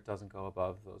make sure it doesn't go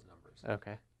above those numbers.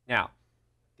 Okay. Now,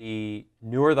 the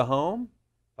newer the home,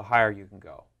 the higher you can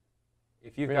go.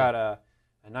 If you've got a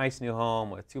nice new home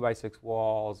with 2x6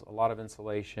 walls, a lot of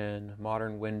insulation,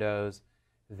 modern windows,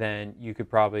 then you could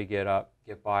probably get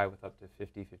by with up to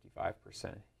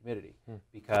 50–55% humidity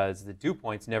because the dew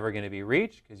point's never going to be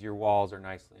reached because your walls are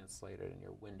nicely insulated and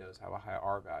your windows have a high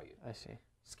R value. I see.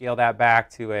 Scale that back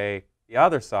to the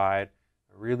other side,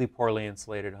 a really poorly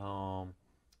insulated home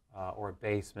or a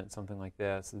basement, something like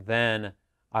this, then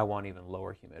I want even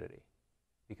lower humidity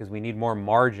because we need more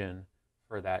margin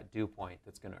for that dew point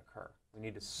that's going to occur. We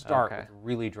need to start with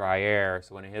really dry air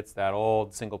so when it hits that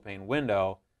old single pane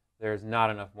window, there's not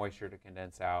enough moisture to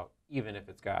condense out, even if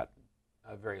it's got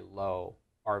a very low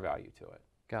R value to it.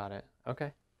 Got it.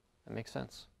 Okay. That makes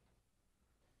sense.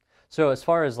 So as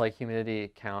far as like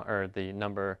humidity count or the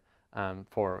number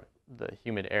for the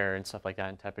humid air and stuff like that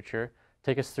and temperature,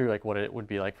 take us through like what it would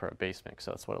be like for a basement.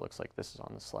 So that's what it looks like. This is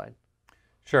on the slide.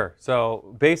 Sure.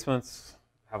 So basements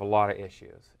have a lot of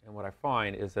issues. And what I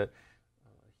find is that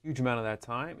a huge amount of that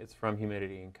time it's from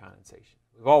humidity and condensation.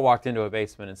 We've all walked into a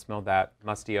basement and smelled that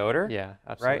musty odor. Yeah,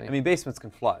 absolutely. Right? I mean, basements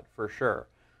can flood for sure,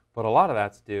 but a lot of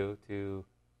that's due to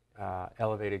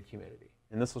elevated humidity,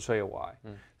 and this will show you why.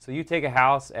 So you take a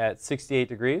house at 68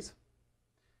 degrees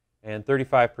and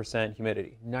 35%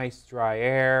 humidity. Nice dry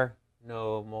air,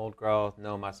 no mold growth,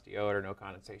 no musty odor, no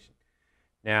condensation.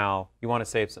 Now, you want to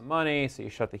save some money, so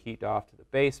you shut the heat off to the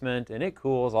basement, and it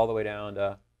cools all the way down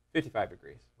to 55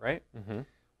 degrees, right?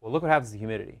 Well, look what happens to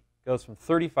humidity. It goes from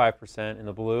 35% in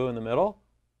the blue in the middle,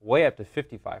 way up to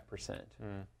 55%.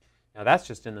 Now, that's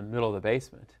just in the middle of the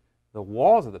basement. The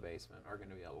walls of the basement are going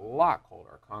to be a lot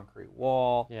colder. A concrete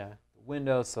wall, the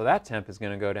windows, so that temp is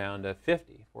going to go down to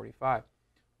 50, 45.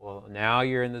 Well, now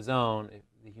you're in the zone. If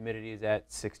the humidity is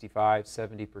at 65,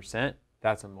 70%,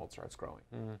 that's when mold starts growing.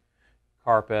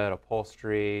 Carpet,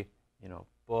 upholstery,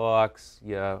 books,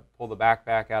 you pull the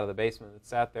backpack out of the basement that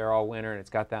sat there all winter and it's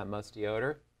got that musty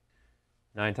odor.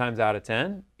 9 times out of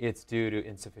 10, it's due to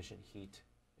insufficient heat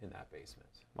in that basement.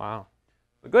 Wow.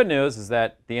 The good news is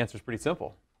that the answer is pretty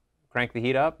simple. Crank the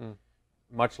heat up.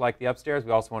 Much like the upstairs,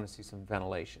 we also want to see some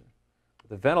ventilation.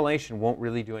 The ventilation won't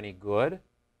really do any good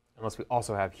unless we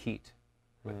also have heat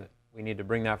with it. We need to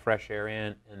bring that fresh air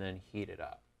in and then heat it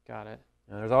up. Got it.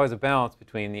 Now, there's always a balance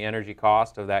between the energy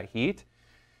cost of that heat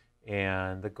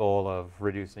and the goal of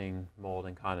reducing mold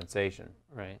and condensation.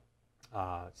 Right.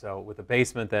 So with a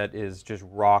basement that is just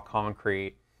raw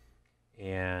concrete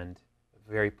and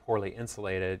very poorly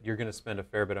insulated, you're going to spend a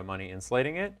fair bit of money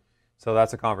insulating it. So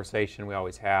that's a conversation we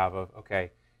always have of,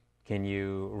 okay, can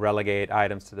you relegate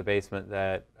items to the basement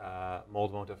that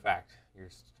mold won't affect? You're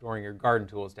storing your garden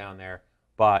tools down there,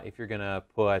 but if you're going to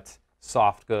put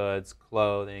soft goods,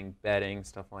 clothing, bedding,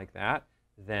 stuff like that,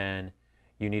 then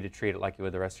you need to treat it like you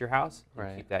would the rest of your house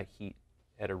and keep that heat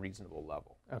at a reasonable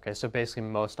level. Okay, so basically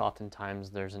most oftentimes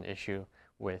there's an issue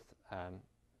with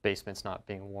basements not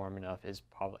being warm enough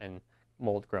and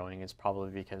mold growing is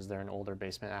probably because they're an older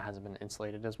basement that hasn't been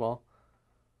insulated as well?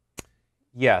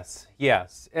 Yes,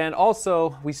 yes. And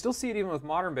also, we still see it even with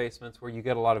modern basements where you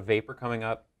get a lot of vapor coming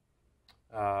up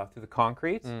through the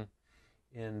concrete.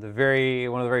 In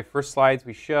one of the very first slides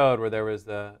we showed, where there was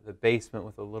the basement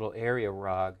with a little area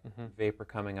rug, vapor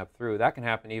coming up through, that can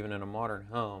happen even in a modern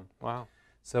home. Wow.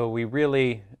 So we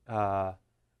really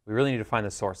need to find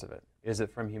the source of it. Is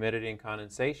it from humidity and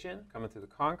condensation coming through the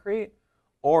concrete,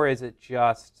 or is it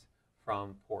just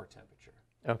from poor temperature?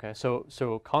 Okay,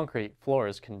 so concrete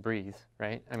floors can breathe,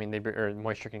 right? I mean, or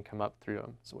moisture can come up through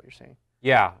them, is what you're saying.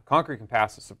 Yeah, concrete can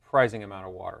pass a surprising amount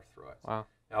of water through it. Wow.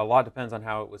 Now, a lot depends on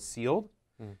how it was sealed,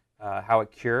 how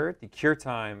it cured. The cure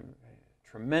time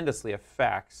tremendously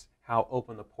affects how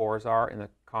open the pores are in the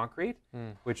concrete,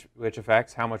 which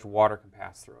affects how much water can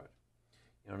pass through it.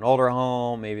 In an older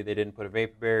home, maybe they didn't put a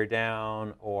vapor barrier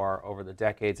down, or over the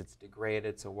decades it's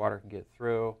degraded so water can get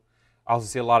through. I also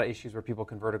see a lot of issues where people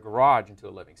convert a garage into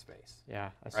a living space.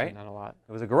 Yeah, I've seen that a lot.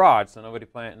 It was a garage, so nobody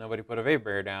put a vapor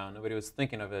barrier down. Nobody was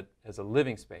thinking of it as a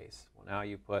living space. Well, now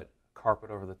you put carpet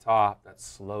over the top, that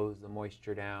slows the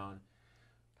moisture down.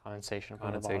 Condensation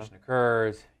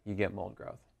occurs, you get mold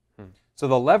growth. So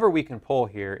the lever we can pull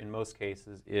here in most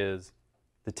cases is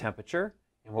the temperature,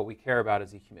 and what we care about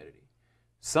is the humidity.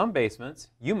 Some basements,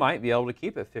 you might be able to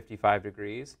keep it 55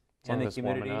 degrees, and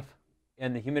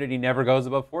the humidity never goes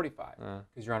above 45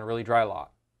 because you're on a really dry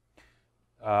lot.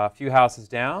 A few houses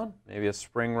down, maybe a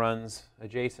spring runs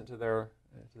adjacent to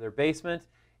their basement,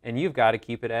 and you've got to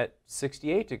keep it at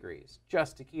 68 degrees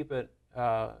just to keep it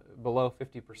below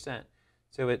 50%.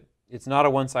 So it's not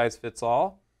a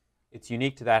one-size-fits-all. It's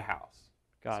unique to that house.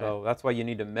 So that's why you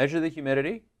need to measure the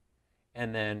humidity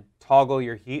and then toggle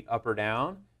your heat up or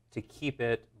down to keep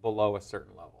it below a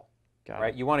certain level.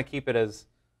 Right? You want to keep it as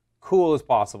cool as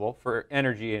possible for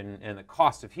energy and the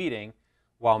cost of heating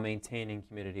while maintaining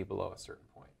humidity below a certain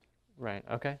point. Right,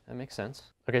 okay, that makes sense.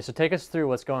 Okay, so take us through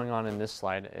what's going on in this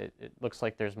slide. It looks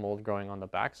like there's mold growing on the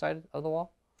back side of the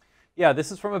wall. Yeah,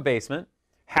 this is from a basement.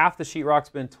 Half the sheetrock's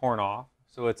been torn off,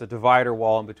 so it's a divider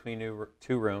wall in between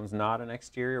two rooms, not an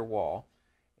exterior wall.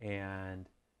 And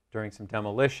during some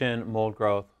demolition, mold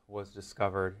growth was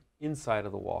discovered inside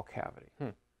of the wall cavity.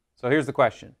 So here's the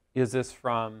question. Is this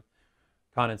from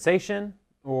condensation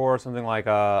or something like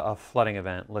a flooding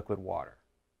event, liquid water?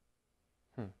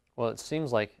 Well, it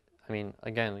seems like, I mean,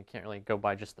 again, we can't really go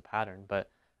by just the pattern, but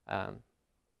I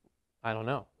don't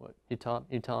know. What you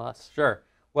tell us. Sure.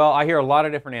 Well, I hear a lot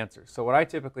of different answers. So what I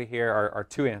typically hear are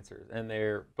two answers, and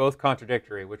they're both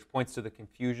contradictory, which points to the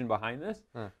confusion behind this.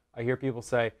 I hear people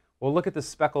say, well, look at the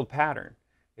speckled pattern.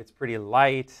 It's pretty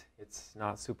light. It's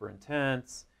not super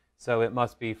intense. So it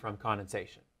must be from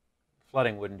condensation.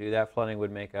 Flooding wouldn't do that. Flooding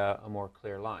would make a more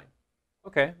clear line.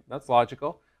 Okay, that's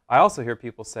logical. I also hear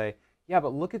people say, yeah,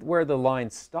 but look at where the line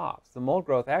stops. The mold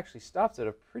growth actually stops at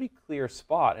a pretty clear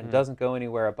spot and doesn't go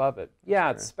anywhere above it. Yeah,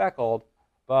 it's speckled,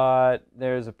 but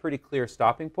there's a pretty clear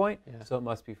stopping point, so it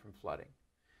must be from flooding.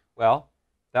 Well,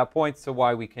 that points to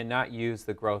why we cannot use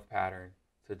the growth pattern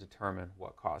to determine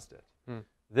what caused it.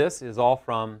 This is all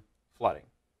from flooding.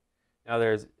 Now,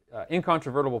 there's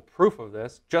incontrovertible proof of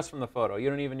this just from the photo. You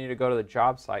don't even need to go to the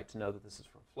job site to know that this is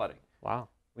from flooding. Wow.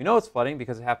 We know it's flooding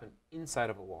because it happened inside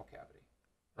of a wall cavity,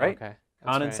 right? Okay.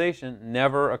 Condensation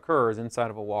never occurs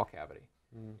inside of a wall cavity.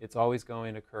 It's always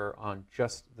going to occur on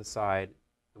just the side,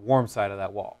 the warm side of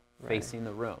that wall, facing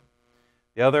the room.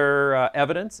 The other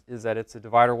evidence is that it's a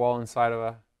divider wall inside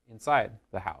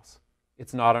the house.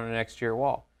 It's not on an exterior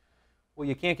wall. Well,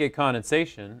 you can't get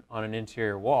condensation on an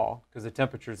interior wall because the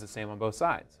temperature is the same on both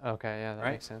sides. Okay, yeah, that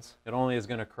makes sense. It only is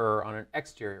going to occur on an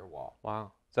exterior wall.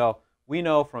 Wow. So we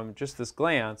know from just this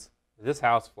glance, this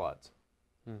house floods.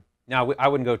 Now, I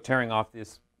wouldn't go tearing off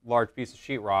this large piece of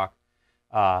sheetrock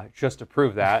just to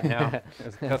prove that. Now,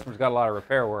 the customer's got a lot of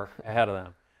repair work ahead of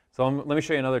them. So let me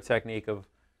show you another technique of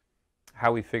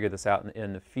how we figure this out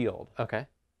in the field. Okay.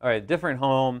 All right, different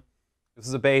home. This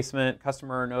is a basement.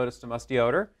 Customer noticed a musty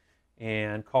odor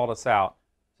and called us out.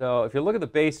 So if you look at the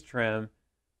base trim,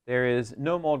 there is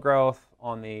no mold growth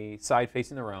on the side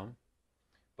facing the room.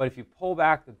 But if you pull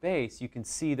back the base, you can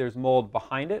see there's mold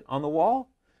behind it on the wall,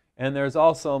 and there's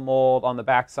also mold on the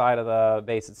back side of the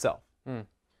base itself.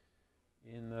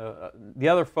 In the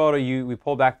other photo, we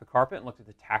pulled back the carpet and looked at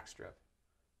the tack strip.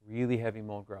 Really heavy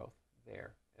mold growth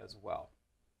there as well.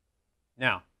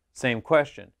 Now, same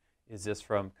question. Is this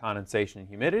from condensation and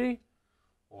humidity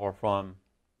or from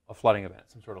a flooding event,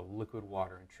 some sort of liquid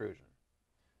water intrusion?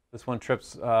 This one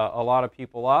trips a lot of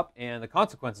people up, and the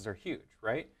consequences are huge,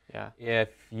 right? Yeah. If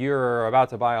you're about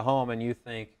to buy a home and you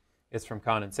think it's from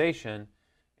condensation,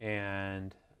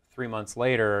 and 3 months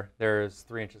later there's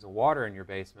 3 inches of water in your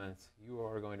basement, you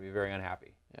are going to be very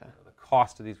unhappy. Yeah. The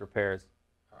cost of these repairs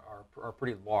are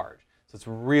pretty large. So it's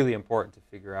really important to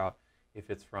figure out if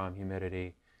it's from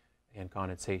humidity and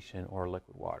condensation or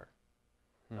liquid water.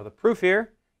 Now the proof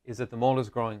here is that the mold is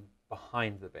growing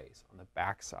behind the base, on the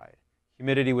back side.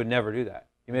 Humidity would never do that.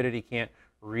 Humidity can't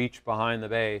reach behind the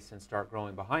base and start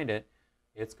growing behind it.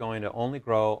 It's going to only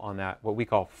grow on that, what we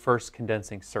call first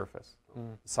condensing surface,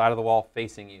 the side of the wall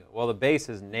facing you. Well, the base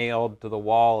is nailed to the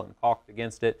wall and caulked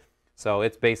against it, so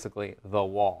it's basically the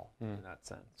wall in that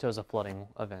sense. So it's a flooding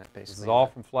event, basically. This is all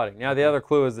from flooding. Now the other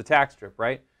clue is the tack strip,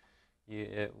 right?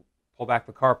 Pull back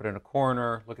the carpet in a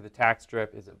corner, look at the tack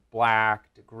strip. Is it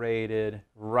black, degraded,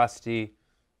 rusty?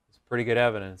 It's pretty good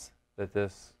evidence that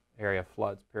this area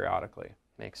floods periodically.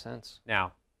 Makes sense.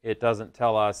 Now, it doesn't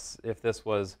tell us if this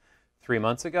was 3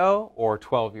 months ago or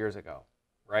 12 years ago,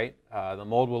 right? The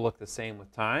mold will look the same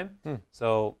with time.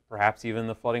 So perhaps even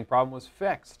the flooding problem was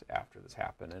fixed after this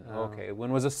happened. And okay,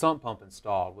 when was a sump pump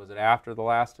installed? Was it after the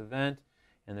last event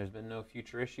and there's been no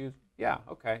future issues? Yeah,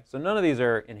 okay. So none of these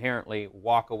are inherently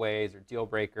walkaways or deal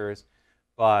breakers,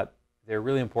 but they're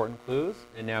really important clues.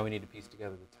 And now we need to piece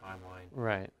together the timeline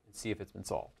and see if it's been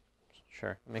solved.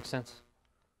 Sure, makes sense.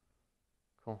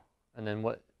 Cool. And then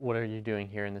what are you doing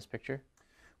here in this picture?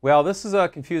 Well, this is a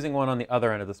confusing one on the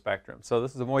other end of the spectrum. So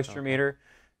this is a moisture meter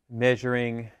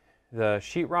measuring the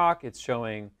sheetrock. It's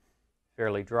showing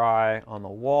fairly dry on the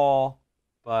wall,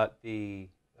 but the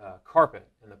carpet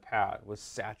in the pad was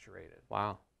saturated.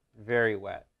 Wow. Very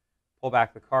wet. Pull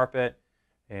back the carpet,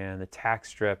 and the tack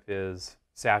strip is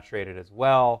saturated as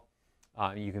well.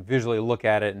 You can visually look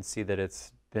at it and see that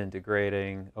it's been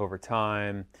degrading over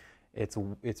time. It's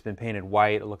been painted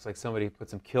white. It looks like somebody put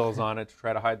some kills on it to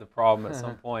try to hide the problem at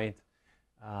some point.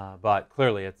 But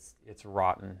clearly it's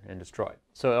rotten and destroyed.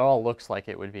 So it all looks like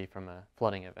it would be from a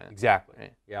flooding event. Exactly.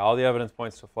 Right? Yeah, all the evidence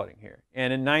points to flooding here.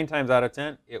 And in 9 times out of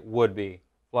 10, it would be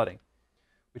flooding.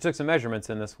 We took some measurements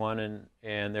in this one,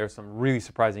 and there's some really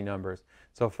surprising numbers.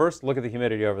 So first, look at the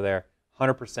humidity over there,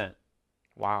 100%.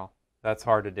 Wow. That's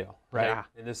hard to do, right? Yeah.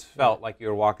 And this felt like you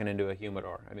were walking into a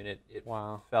humidor. I mean, it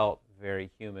Wow. felt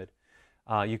very humid.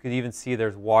 You could even see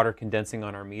there's water condensing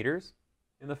on our meters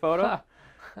in the photo,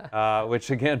 which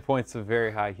again points to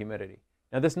very high humidity.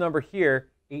 Now this number here,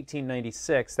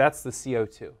 1896, that's the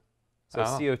CO2. So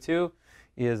CO2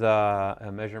 is a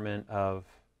measurement of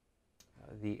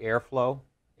the airflow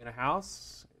in a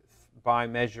house by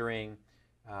measuring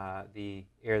the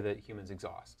air that humans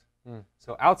exhaust.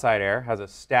 So outside air has a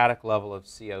static level of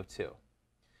CO2.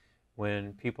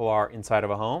 When people are inside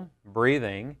of a home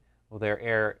breathing, well, their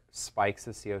air spikes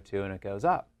the CO2 and it goes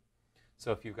up.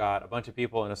 So if you've got a bunch of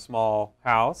people in a small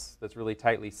house that's really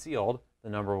tightly sealed, the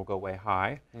number will go way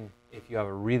high. If you have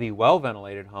a really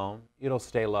well-ventilated home, it'll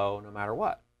stay low no matter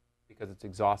what because it's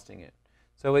exhausting it.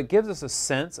 So it gives us a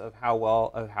sense of how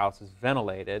well a house is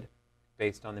ventilated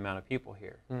based on the amount of people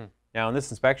here. Now in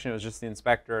this inspection, it was just the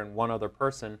inspector and one other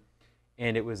person,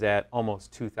 and it was at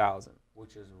almost 2,000,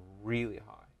 which is really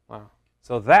high. Wow.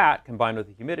 So that, combined with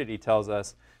the humidity, tells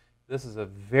us this is a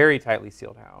very tightly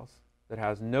sealed house that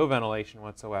has no ventilation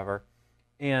whatsoever,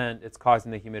 and it's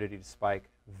causing the humidity to spike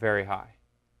very high.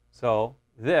 So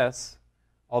this,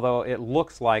 although it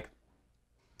looks like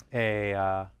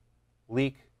a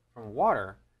leak from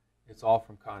water, it's all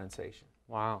from condensation.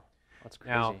 Wow. That's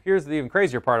crazy. Now, here's the even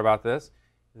crazier part about this.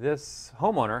 This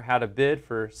homeowner had a bid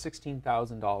for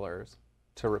 $16,000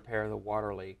 to repair the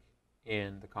water leak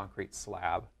in the concrete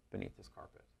slab beneath this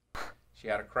carpet. She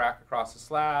had a crack across the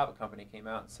slab. A company came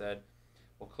out and said,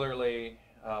 well, clearly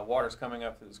water's coming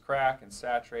up through this crack and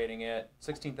saturating it.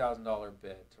 $16,000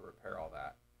 bid to repair all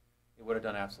that. It would have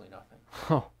done absolutely nothing.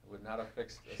 It would not have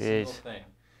fixed a single thing.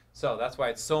 So that's why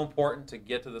it's so important to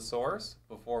get to the source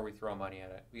before we throw money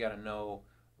at it. We got to know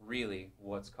really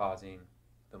what's causing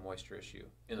the moisture issue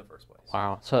in the first place.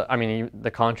 Wow. So, I mean,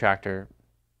 the contractor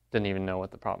didn't even know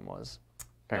what the problem was,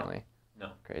 apparently. No.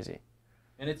 Crazy.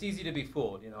 And it's easy to be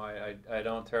fooled. You know, I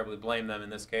don't terribly blame them in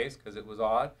this case because it was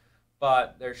odd,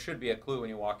 but there should be a clue when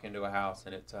you walk into a house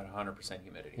and it's at 100%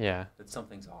 humidity. Yeah. That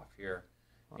something's off here,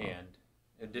 and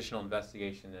additional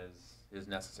investigation is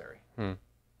necessary.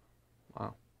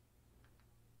 Wow.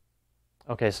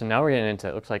 Okay, so now we're getting into,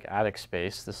 it looks like attic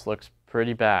space. This looks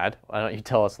pretty bad. Why don't you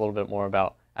tell us a little bit more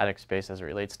about attic space as it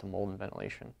relates to mold and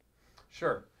ventilation?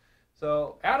 Sure.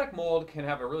 So attic mold can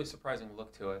have a really surprising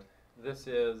look to it. This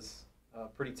is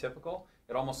pretty typical.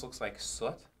 It almost looks like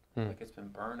soot, like it's been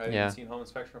burned. I've even seen home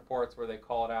inspection reports where they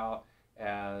call it out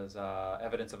as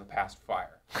evidence of a past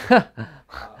fire.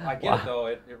 I get it though.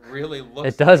 It really looks.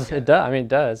 It does. Like it does. I mean, it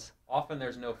does. Often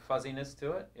there's no fuzziness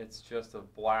to it. It's just a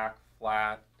black,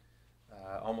 flat.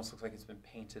 Almost looks like it's been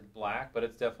painted black, but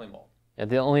it's definitely mold. Yeah.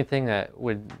 The only thing that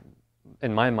would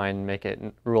in my mind, make it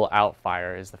rule out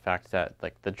fire is the fact that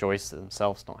like the joists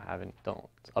themselves don't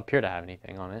appear to have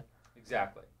anything on it.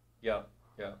 Exactly. Yeah.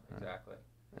 Yeah. Exactly.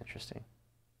 Interesting.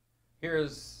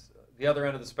 Here's the other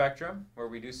end of the spectrum where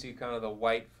we do see kind of the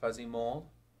white fuzzy mold.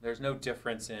 There's no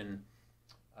difference in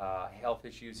health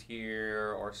issues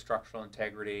here or structural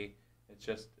integrity. It's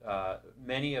just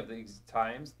many of these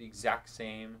times the exact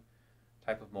same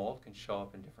type of mold can show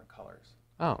up in different colors.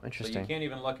 Oh, interesting. So you can't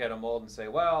even look at a mold and say,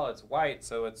 well, it's white,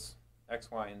 so it's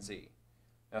X, Y, and Z.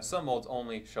 Now, some molds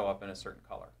only show up in a certain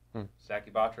color.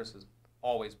 Stachybotrys is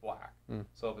always black.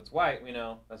 So if it's white, we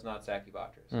know that's not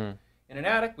Stachybotrys. In an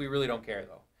attic, we really don't care,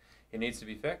 though. It needs to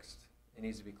be fixed, it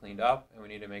needs to be cleaned up, and we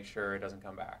need to make sure it doesn't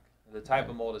come back. The type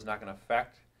of mold is not going to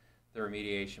affect the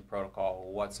remediation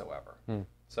protocol whatsoever.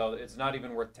 So it's not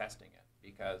even worth testing it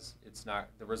because it's not,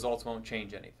 the results won't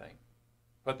change anything.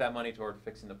 Put that money toward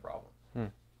fixing the problem.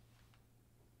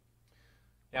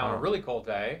 Now, on a really cold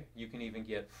day, you can even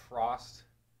get frost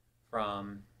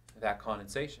from that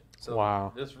condensation.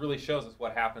 So this really shows us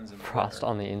what happens in the frost winter.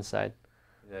 on the inside.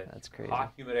 That's crazy.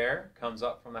 Hot, humid air comes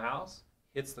up from the house,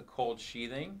 hits the cold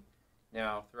sheathing.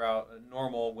 Now, throughout a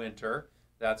normal winter,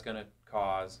 that's going to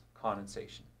cause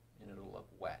condensation, and it'll look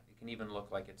wet. It can even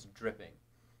look like it's dripping.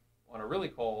 On a really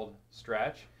cold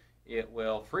stretch, it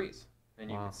will freeze,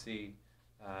 and you can see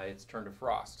it's turned to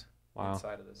frost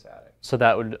inside of this attic. So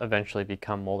that would eventually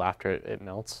become mold after it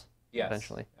melts? Yes,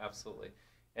 eventually. Absolutely.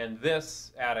 And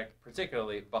this attic,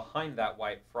 particularly behind that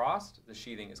white frost, the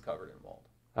sheathing is covered in mold.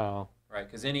 Oh. Right,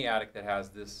 because any attic that has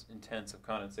this intense of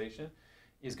condensation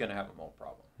is going to have a mold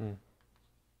problem.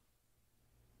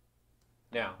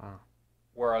 Now,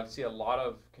 where I see a lot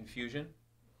of confusion,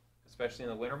 especially in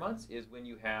the winter months, is when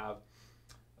you have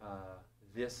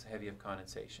this heavy of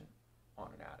condensation on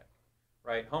an attic.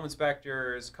 Right, home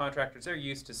inspectors, contractors, they're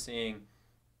used to seeing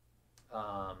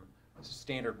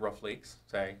standard roof leaks,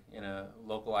 say, in a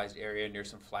localized area near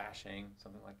some flashing,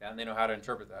 something like that, and they know how to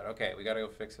interpret that. Okay, we got to go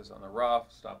fix this on the roof,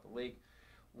 stop the leak.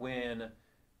 When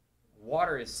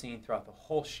water is seen throughout the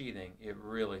whole sheathing, it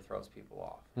really throws people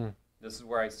off. This is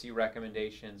where I see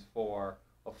recommendations for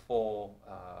a full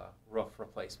roof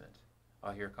replacement.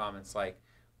 I'll hear comments like,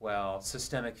 well,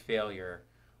 systemic failure,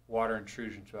 water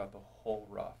intrusion throughout the whole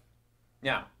roof.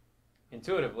 Now,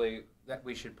 intuitively, that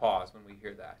we should pause when we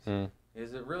hear that.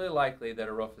 Is it really likely that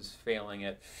a roof is failing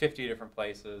at 50 different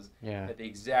places at the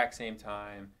exact same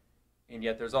time, and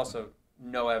yet there's also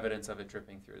no evidence of it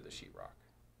dripping through the sheetrock?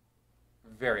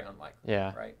 Very unlikely,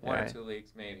 right? One or two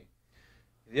leaks, maybe.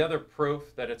 The other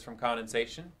proof that it's from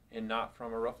condensation and not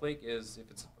from a roof leak is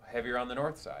if it's heavier on the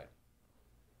north side,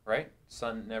 right?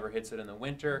 Sun never hits it in the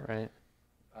winter. Right.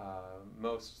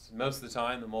 Most of the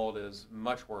time, the mold is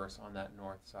much worse on that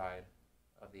north side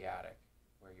of the attic,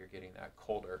 where you're getting that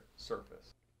colder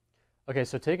surface. Okay,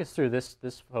 so take us through this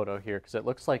photo here, because it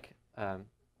looks like the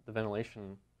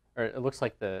ventilation, or it looks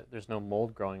like there's no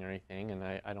mold growing or anything, and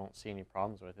I don't see any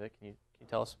problems with it. Can you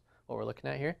tell us what we're looking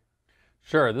at here?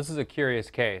 Sure, this is a curious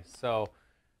case. So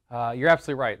you're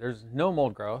absolutely right. There's no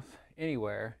mold growth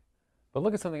anywhere, but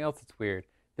look at something else that's weird.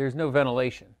 There's no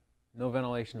ventilation. No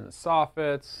ventilation in the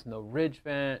soffits, no ridge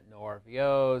vent, no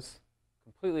RVOs,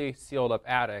 completely sealed up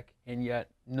attic, and yet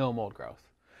no mold growth.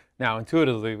 Now,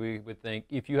 intuitively, we would think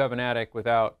if you have an attic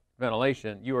without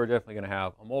ventilation, you are definitely going to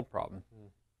have a mold problem.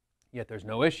 Yet there's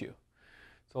no issue.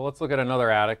 So let's look at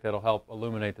another attic that'll help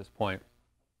illuminate this point.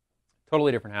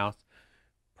 Totally different house.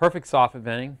 Perfect soffit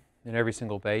venting in every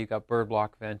single bay. You've got bird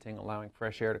block venting, allowing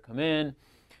fresh air to come in.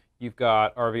 You've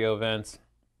got RVO vents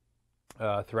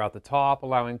throughout the top,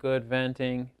 allowing good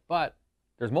venting, but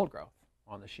there's mold growth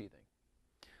on the sheathing.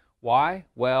 Why?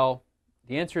 Well,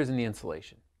 the answer is in the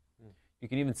insulation. You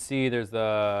can even see there's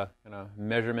the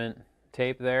measurement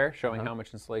tape there showing how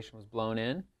much insulation was blown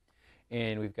in,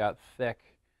 and we've got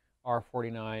thick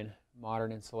R49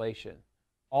 modern insulation.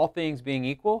 All things being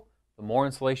equal, the more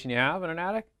insulation you have in an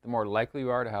attic, the more likely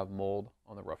you are to have mold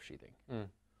on the roof sheathing.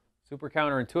 Super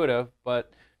counterintuitive,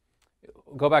 but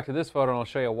go back to this photo and I'll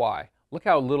show you why. Look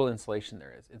how little insulation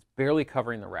there is. It's barely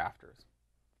covering the rafters.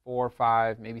 4,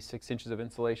 5, maybe 6 inches of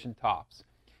insulation tops.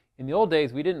 In the old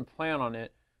days, we didn't plan on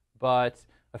it, but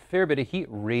a fair bit of heat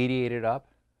radiated up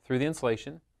through the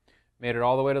insulation, made it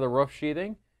all the way to the roof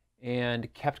sheathing,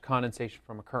 and kept condensation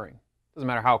from occurring. Doesn't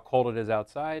matter how cold it is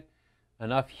outside,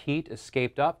 enough heat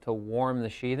escaped up to warm the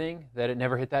sheathing that it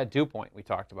never hit that dew point we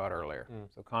talked about earlier.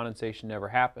 So condensation never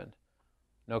happened.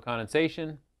 No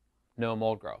condensation, no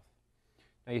mold growth.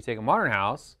 Now you take a modern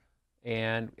house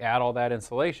and add all that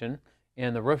insulation,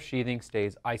 and the roof sheathing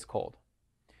stays ice cold.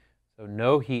 So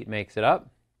no heat makes it up,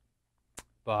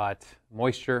 but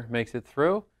moisture makes it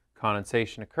through.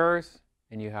 condensation occurs,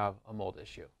 and you have a mold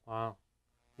issue. Wow.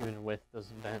 Even with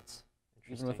those vents.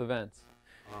 Even with the vents.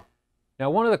 Wow.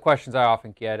 Now, one of the questions I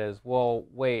often get is, well,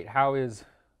 wait, how is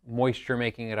moisture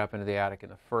making it up into the attic in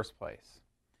the first place?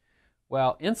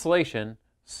 Well, insulation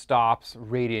stops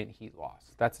radiant heat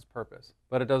loss. That's its purpose.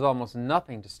 But it does almost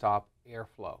nothing to stop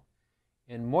airflow.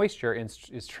 And moisture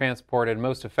is transported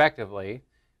most effectively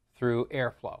through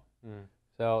airflow.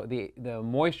 So the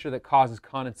moisture that causes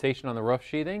condensation on the roof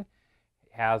sheathing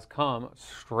has come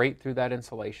straight through that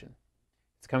insulation.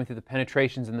 It's coming through the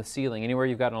penetrations in the ceiling. Anywhere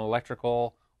you've got an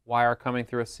electrical wire coming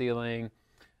through a ceiling,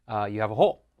 you have a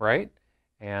hole, right?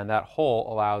 And that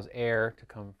hole allows air to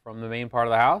come from the main part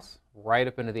of the house right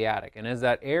up into the attic. And as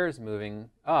that air is moving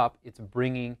up, it's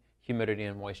bringing humidity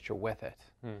and moisture with it.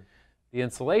 The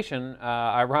insulation,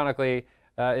 ironically,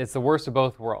 is the worst of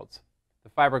both worlds. The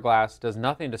fiberglass does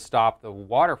nothing to stop the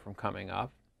water from coming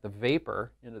up, the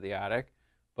vapor into the attic,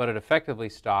 but it effectively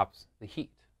stops the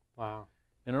heat. Wow.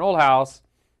 In an old house,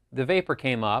 the vapor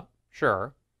came up,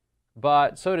 sure,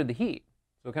 but so did the heat.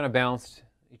 So it kind of balanced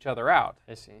each other out.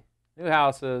 I see. New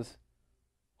houses,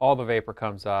 all the vapor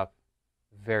comes up,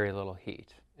 very little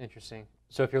heat. Interesting.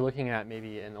 So if you're looking at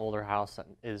maybe an older house that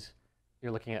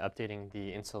you're looking at updating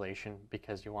the insulation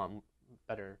because you want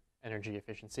better energy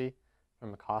efficiency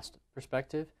from a cost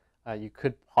perspective, you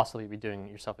could possibly be doing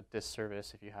yourself a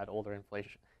disservice if you had older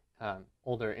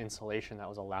insulation that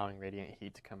was allowing radiant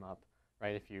heat to come up,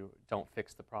 right? If you don't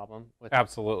fix the problem with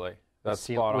Absolutely. That's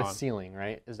spot on. with sealing,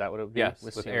 right? Is that what it would be? Yes,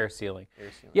 with air sealing. Air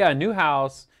sealing. Yeah, a new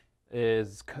house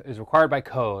is required by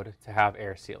code to have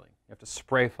air sealing. You have to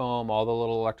spray foam all the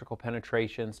little electrical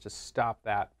penetrations to stop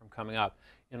that from coming up.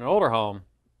 In an older home,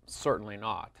 certainly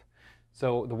not.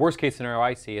 So the worst case scenario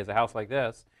I see is a house like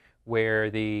this where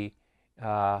the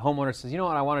homeowner says, you know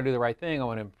what, I want to do the right thing. I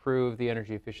want to improve the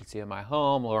energy efficiency of my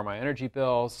home, lower my energy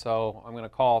bills, so I'm going to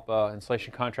call up an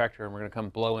insulation contractor and we're going to come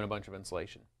blow in a bunch of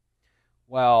insulation.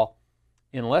 Well,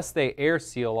 unless they air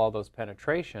seal all those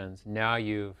penetrations, now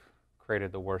you've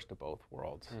created the worst of both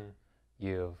worlds.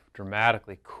 You've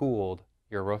dramatically cooled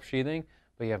your roof sheathing,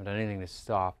 but you haven't done anything to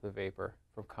stop the vapor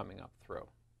from coming up through.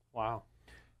 Wow.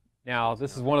 Now,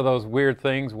 this is one of those weird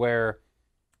things where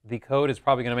the code is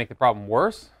probably going to make the problem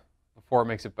worse before it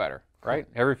makes it better, right?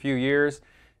 Every few years,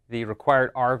 the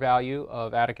required R value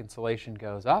of attic insulation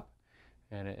goes up,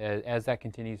 and as that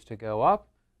continues to go up,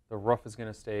 the roof is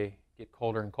going to get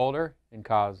colder and colder and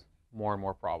cause more and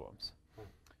more problems.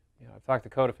 You know, I've talked to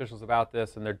code officials about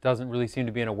this, and there doesn't really seem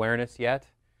to be an awareness yet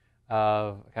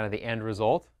of kind of the end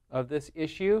result of this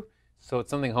issue, so it's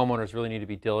something homeowners really need to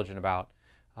be diligent about.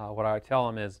 What I tell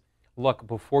them is, look,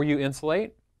 before you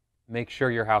insulate, make sure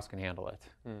your house can handle it.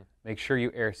 Make sure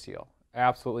you air seal.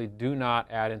 Absolutely do not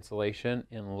add insulation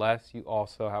unless you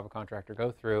also have a contractor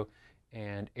go through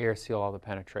and air seal all the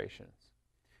penetrations.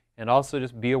 And also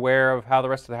just be aware of how the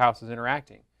rest of the house is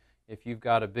interacting. If you've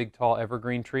got a big tall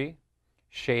evergreen tree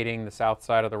shading the south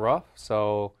side of the roof,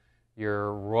 so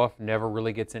your roof never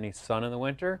really gets any sun in the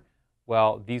winter,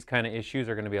 well, these kind of issues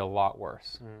are going to be a lot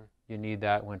worse. You need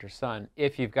that winter sun.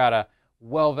 If you've got a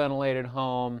well-ventilated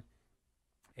home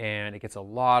and it gets a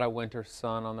lot of winter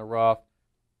sun on the roof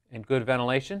and good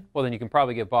ventilation, well, then you can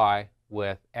probably get by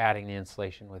with adding the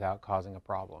insulation without causing a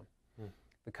problem.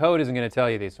 The code isn't going to tell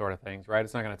you these sort of things, right?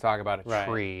 It's not going to talk about a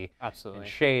tree and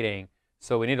shading.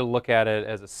 So we need to look at it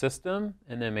as a system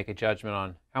and then make a judgment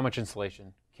on how much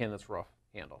insulation can this roof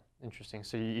handle. Interesting.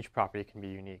 So each property can be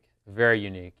unique. Very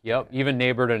unique. Yep. Even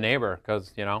neighbor to neighbor,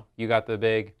 because you know you got the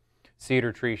big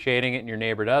cedar tree shading it and your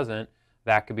neighbor doesn't.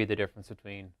 That could be the difference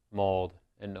between mold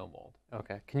and no mold.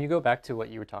 Okay. Can you go back to what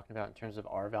you were talking about in terms of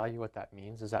R value, what that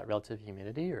means? Is that relative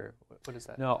humidity, or what is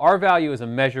that? No, R value is a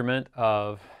measurement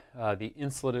of the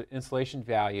insulation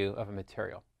value of a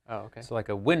material. Oh, okay. So like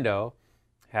a window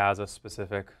has a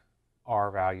specific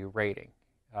R value rating.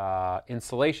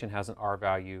 Insulation has an R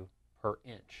value per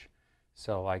inch.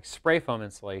 So like spray foam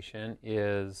insulation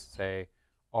is, say,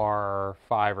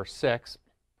 R5 or 6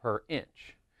 per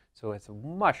inch. So it's a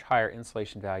much higher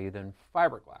insulation value than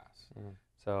fiberglass.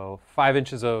 So 5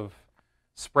 inches of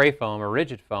spray foam or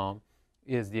rigid foam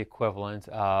is the equivalent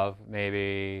of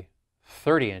maybe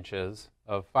 30 inches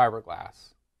of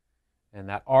fiberglass. And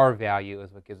that R value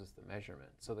is what gives us the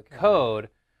measurement. So the code,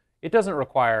 it doesn't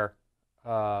require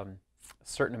a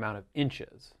certain amount of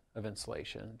inches of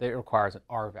insulation. It requires an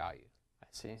R value. I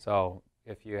see. So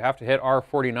if you have to hit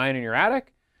R49 in your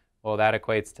attic, well, that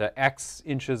equates to X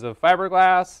inches of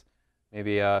fiberglass,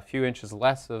 maybe a few inches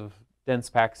less of dense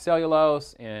packed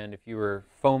cellulose, and if you were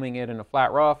foaming it in a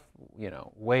flat roof, you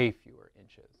know, way fewer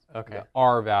inches. Okay. The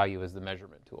R value is the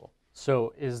measurement tool.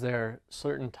 So is there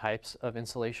certain types of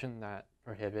insulation that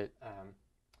prohibit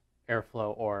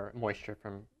airflow or moisture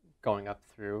from going up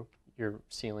through your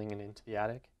ceiling and into the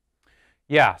attic?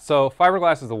 Yeah, so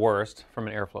fiberglass is the worst from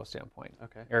an airflow standpoint.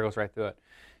 Okay. Air goes right through it.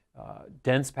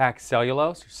 Dense pack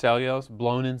cellulose, or cellulose,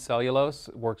 blown in cellulose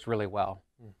works really well.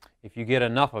 If you get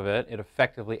enough of it, it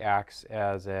effectively acts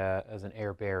as an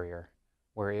air barrier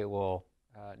where it will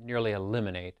nearly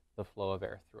eliminate the flow of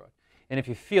air through it. And if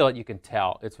you feel it, you can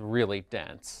tell it's really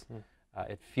dense.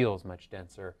 It feels much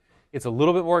denser. It's a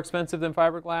little bit more expensive than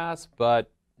fiberglass,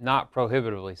 but not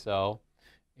prohibitively so.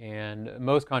 And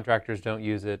most contractors don't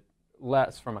use it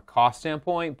less from a cost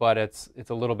standpoint, but it's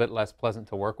a little bit less pleasant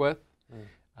to work with.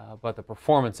 But the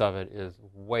performance of it is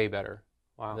way better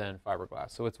than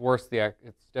fiberglass. So it's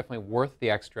definitely worth the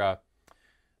extra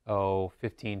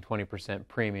 15–20%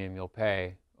 premium you'll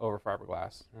pay over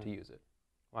fiberglass to use it.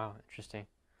 Wow, interesting.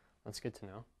 That's good to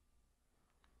know.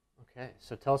 Okay,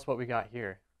 so tell us what we got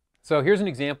here. So here's an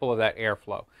example of that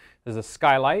airflow. There's a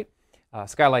skylight.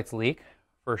 Skylights leak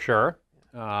for sure,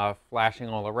 flashing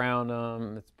all around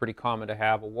them. It's pretty common to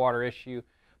have a water issue,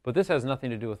 but this has nothing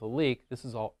to do with a leak. This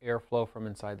is all airflow from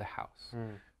inside the house,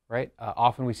 right?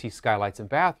 Often we see skylights in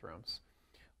bathrooms,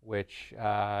 which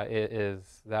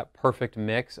is that perfect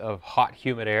mix of hot,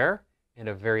 humid air and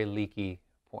a very leaky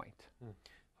point.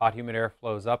 Hot, humid air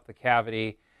flows up the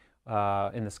cavity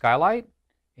in the skylight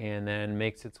and then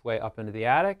makes its way up into the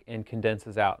attic and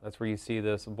condenses out. That's where you see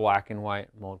this black and white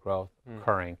mold growth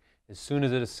occurring. As soon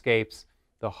as it escapes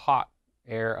the hot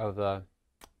air of the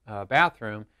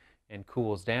bathroom and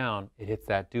cools down, it hits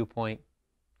that dew point,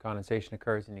 condensation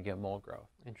occurs, and you get mold growth.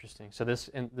 Interesting. So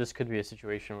this could be a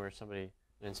situation where an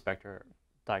inspector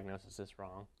diagnoses this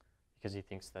wrong because he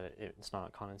thinks that it's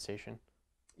not condensation.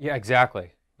 Yeah,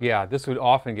 exactly. Yeah, this would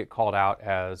often get called out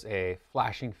as a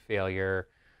flashing failure.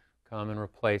 Come and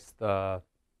replace the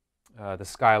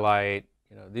skylight.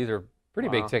 You know, these are pretty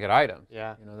big ticket items.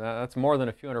 Yeah. You know, that's more than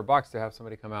a few $100 to have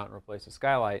somebody come out and replace a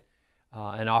skylight.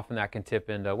 And often that can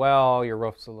tip into, well, your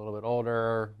roof's a little bit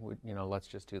older. You know, let's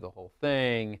just do the whole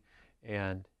thing.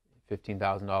 And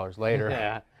 $15,000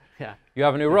 later, you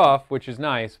have a new roof, which is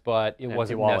nice, but it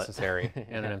wasn't necessary.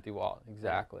 And an empty wallet.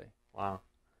 Exactly. Wow.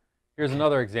 Here's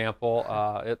another example.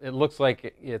 It looks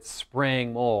like it's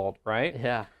spraying mold, right?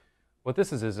 Yeah. What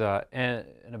this is an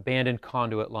abandoned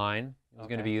conduit line. It's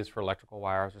going to be used for electrical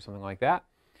wires or something like that.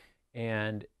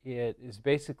 And it is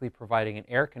basically providing an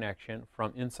air connection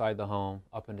from inside the home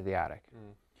up into the attic.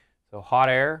 So hot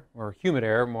air, or humid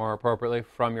air more appropriately,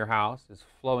 from your house is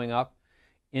flowing up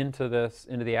into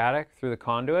the attic through the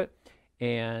conduit.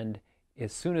 And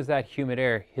as soon as that humid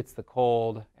air hits the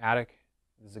cold attic,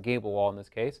 this is a gable wall in this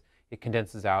case, it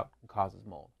condenses out and causes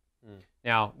mold.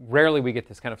 Now, rarely we get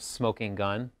this kind of smoking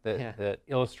gun that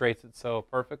illustrates it so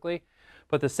perfectly,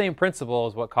 but the same principle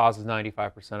is what causes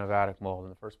 95% of attic mold in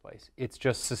the first place. It's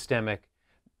just systemic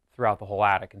throughout the whole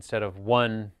attic. Instead of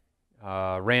one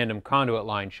random conduit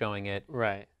line showing it,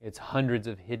 it's hundreds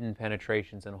of hidden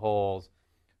penetrations and holes,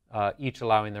 each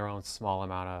allowing their own small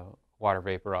amount of water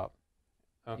vapor up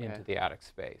into the attic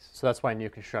space. So that's why new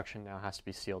construction now has to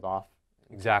be sealed off.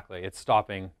 Exactly. It's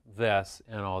stopping this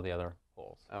and all the other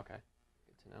holes. Okay.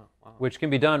 Good to know. Wow. Which can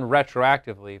be done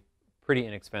retroactively pretty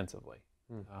inexpensively,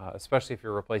 especially if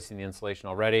you're replacing the insulation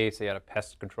already. Say you had a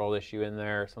pest control issue in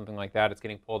there, something like that, it's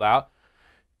getting pulled out.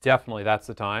 Definitely that's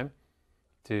the time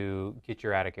to get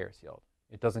your attic air sealed.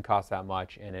 It doesn't cost that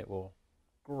much, and it will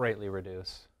greatly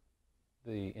reduce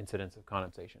the incidence of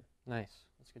condensation. Nice.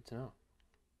 That's good to know.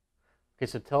 Okay,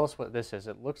 so tell us what this is.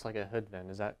 It looks like a hood vent.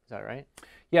 Is that right?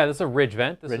 Yeah, this is a ridge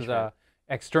vent. This is an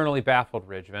externally baffled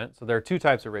ridge vent. So there are two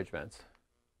types of ridge vents.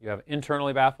 You have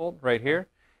internally baffled right here,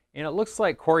 and it looks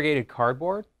like corrugated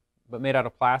cardboard, but made out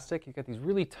of plastic. You've got these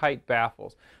really tight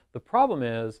baffles. The problem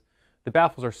is the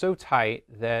baffles are so tight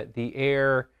that the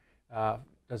air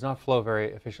does not flow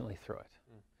very efficiently through it.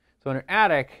 So in an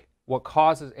attic, what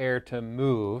causes air to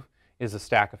move is a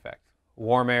stack effect.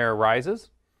 Warm air rises,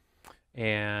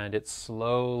 and it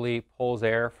slowly pulls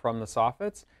air from the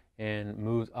soffits and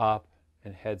moves up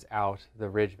and heads out the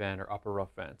ridge vent or upper roof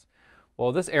vents.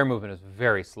 Well, this air movement is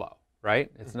very slow, right?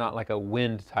 It's not like a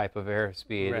wind type of air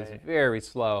speed. It's very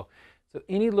slow. So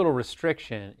any little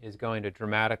restriction is going to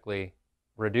dramatically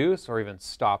reduce or even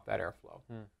stop that airflow.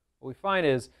 What we find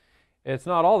is it's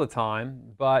not all the time,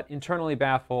 but internally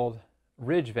baffled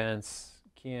ridge vents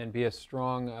can be a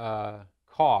strong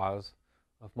cause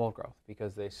of mold growth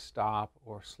because they stop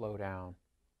or slow down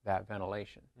that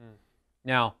ventilation.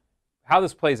 Now, how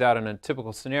this plays out in a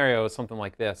typical scenario is something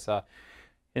like this.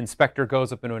 Inspector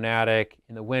goes up into an attic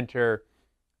in the winter.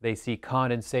 They see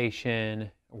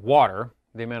condensation, water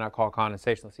they may not call it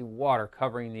condensation. They'll see water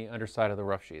covering the underside of the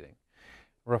roof sheathing.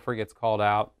 Roofer gets called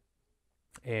out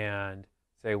and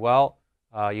say, well,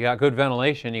 you got good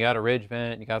ventilation, you got a ridge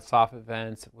vent, you got soffit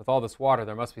vents. With all this water,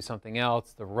 there must be something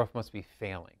else. The roof must be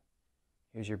failing.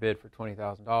 Here's your bid for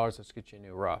 $20,000. Let's get you a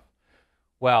new roof.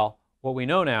 Well, what we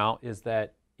know now is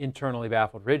that internally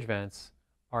baffled ridge vents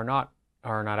are not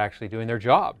actually doing their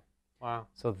job. Wow.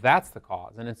 So that's the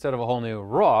cause. And instead of a whole new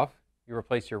roof, you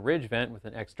replace your ridge vent with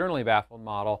an externally baffled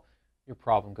model, your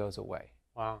problem goes away.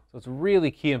 Wow. So it's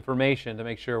really key information to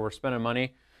make sure we're spending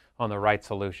money on the right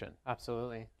solution.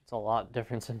 Absolutely. It's a lot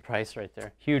difference in price right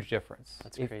there. Huge difference.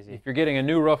 That's crazy. If you're getting a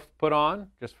new roof put on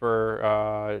just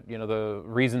for the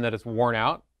reason that it's worn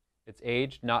out, it's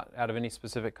aged, not out of any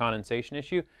specific condensation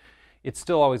issue, it's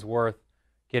still always worth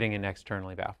getting an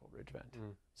externally baffled ridge vent.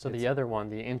 So the other one,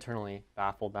 the internally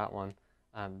baffled, that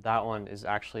one is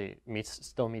actually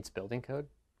still meets building code?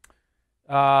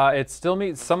 It still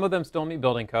meets, some of them still meet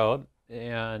building code,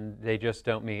 and they just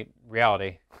don't meet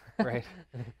reality, right?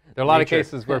 There are a lot of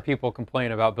cases where people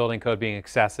complain about building code being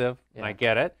excessive, and I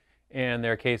get it. And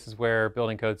there are cases where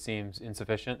building code seems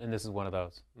insufficient, and this is one of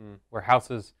those, where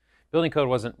building code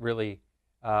wasn't really,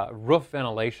 roof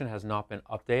ventilation has not been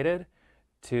updated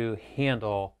to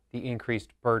handle the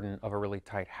increased burden of a really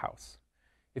tight house.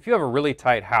 If you have a really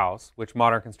tight house, which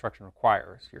modern construction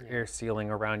requires, your air sealing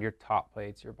around your top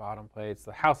plates, your bottom plates,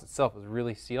 the house itself is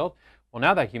really sealed, well,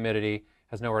 now that humidity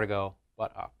has nowhere to go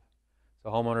but up. So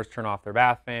homeowners turn off their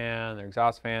bath fan, their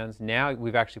exhaust fans. Now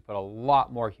we've actually put a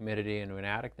lot more humidity into an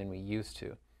attic than we used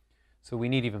to. So we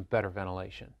need even better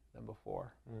ventilation than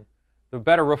before. The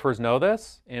better roofers know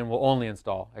this and will only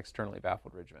install externally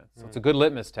baffled ridge vents. So it's a good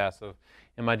litmus test of,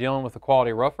 am I dealing with a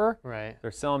quality roofer? Right. If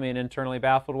they're selling me an internally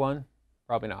baffled one,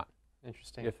 probably not.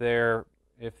 Interesting. If they're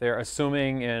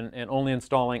assuming and only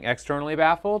installing externally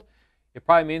baffled, it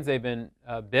probably means they've been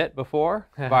bit before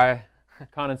by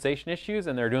condensation issues,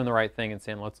 and they're doing the right thing and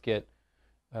saying, let's get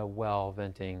a well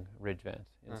venting ridge vent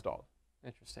installed.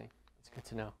 Interesting. It's good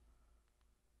to know.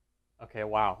 Okay,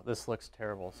 wow, this looks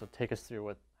terrible. So take us through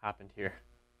what happened here.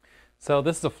 So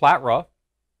this is a flat roof.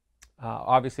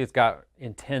 Obviously, it's got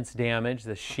intense damage.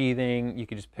 The sheathing, you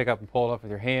could just pick up and pull it up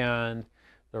with your hand.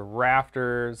 The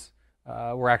rafters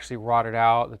were actually rotted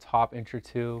out. The top inch or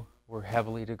two were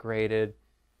heavily degraded.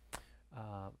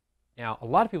 Now, a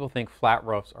lot of people think flat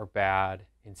roofs are bad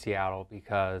in Seattle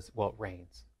because, well, it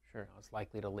rains. Sure, it's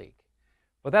likely to leak.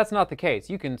 But that's not the case.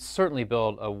 You can certainly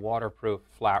build a waterproof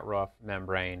flat roof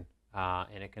membrane,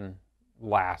 and it can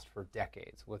last for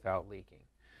decades without leaking.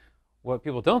 What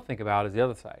people don't think about is the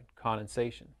other side,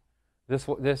 condensation.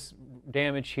 This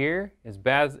damage here, as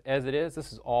bad as it is,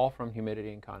 this is all from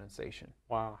humidity and condensation.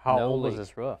 Wow, how old is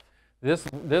this roof? This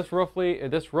roof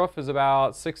is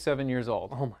about 6-7 years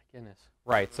old. Oh my goodness.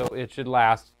 Right, so it should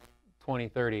last 20,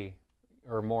 30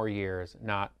 or more years,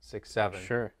 not 6-7.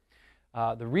 Sure.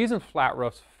 The reason flat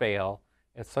roofs fail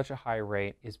at such a high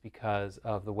rate is because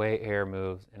of the way air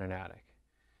moves in an attic.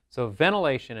 So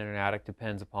ventilation in an attic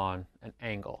depends upon an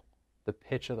angle, the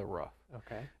pitch of the roof.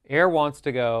 Okay. Air wants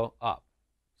to go up,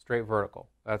 straight vertical.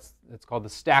 It's called the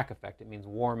stack effect. It means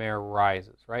warm air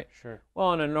rises, right? Sure.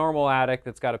 Well, in a normal attic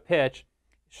that's got a pitch,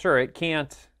 sure, it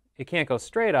can't go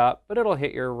straight up, but it'll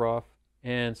hit your roof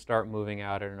and start moving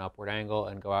out at an upward angle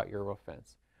and go out your roof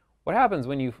vents. What happens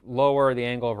when you lower the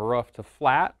angle of a roof to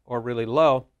flat or really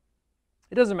low,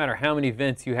 it doesn't matter how many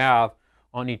vents you have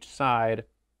on each side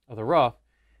of the roof,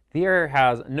 the air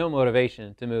has no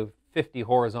motivation to move 50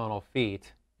 horizontal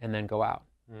feet and then go out.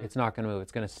 It's not going to move.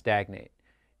 It's going to stagnate.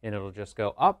 And it'll just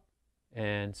go up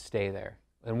and stay there.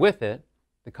 And with it,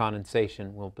 the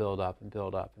condensation will build up and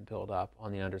build up and build up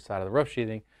on the underside of the roof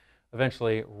sheathing,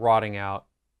 eventually rotting out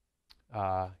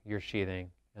your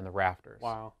sheathing and the rafters.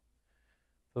 Wow.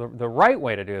 So the right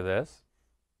way to do this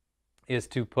is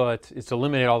to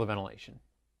eliminate all the ventilation.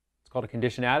 It's called a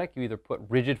conditioned attic. You either put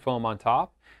rigid foam on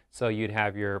top, so you'd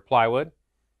have your plywood,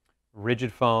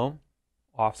 rigid foam,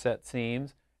 offset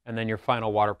seams, and then your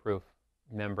final waterproof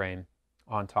membrane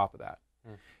on top of that.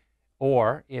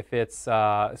 Or if it's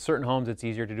certain homes, it's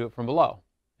easier to do it from below.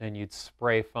 And you'd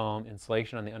spray foam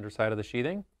insulation on the underside of the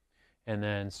sheathing, and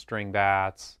then string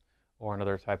bats or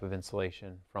another type of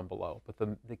insulation from below. But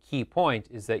the key point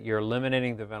is that you're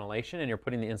eliminating the ventilation and you're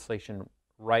putting the insulation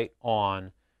right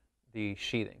on the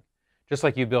sheathing. Just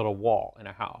like you build a wall in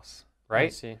a house, right? I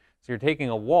see. So you're taking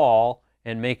a wall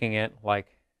and making it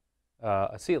like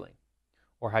a ceiling,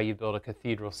 or how you build a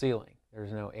cathedral ceiling.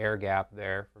 There's no air gap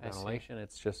there for ventilation.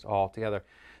 It's just all together.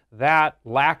 That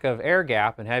lack of air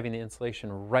gap and having the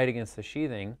insulation right against the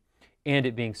sheathing and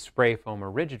it being spray foam or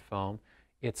rigid foam,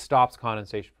 it stops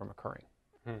condensation from occurring.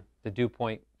 The dew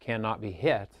point cannot be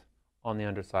hit on the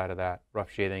underside of that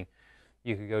rough sheathing.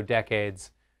 You could go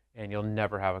decades and you'll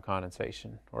never have a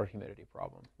condensation or humidity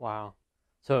problem. Wow.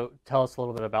 So tell us a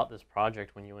little bit about this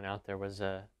project when you went out there.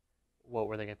 What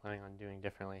were they planning on doing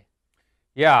differently?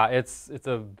 Yeah, it's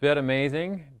a bit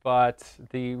amazing, but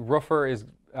the roofer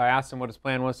I asked him what his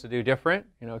plan was to do different,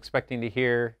 expecting to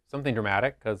hear something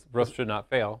dramatic because roofs should not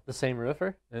fail. The same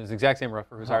roofer? It was the exact same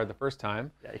roofer who was hired the first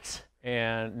time. Yikes.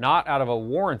 And not out of a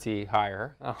warranty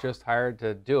hire, just hired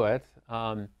to do it.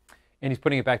 And he's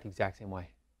putting it back the exact same way.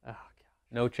 Oh, gosh.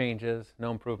 No changes,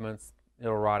 no improvements,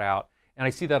 it'll rot out. And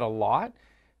I see that a lot,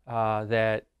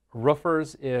 that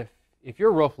roofers, if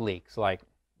your roof leaks, like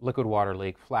liquid water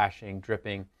leak, flashing,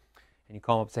 dripping, and you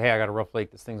call them up and say, hey, I got a roof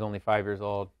leak, this thing's only 5 years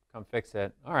old, come fix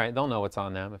it. All right, they'll know what's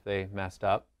on them if they messed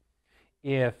up.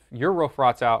 If your roof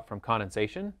rots out from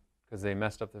condensation, because they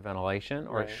messed up the ventilation,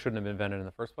 or it shouldn't have been vented in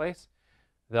the first place,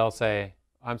 they'll say,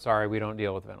 I'm sorry, we don't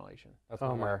deal with ventilation. That's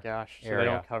oh my gosh, so they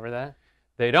don't cover that?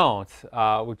 They don't,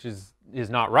 which is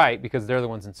not right because they're the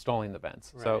ones installing the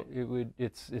vents. Right. So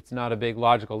it's not a big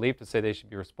logical leap to say they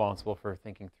should be responsible for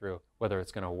thinking through whether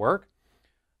it's going to work.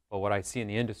 But what I see in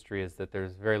the industry is that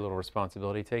there's very little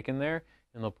responsibility taken there,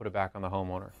 and they'll put it back on the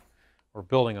homeowner or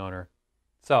building owner.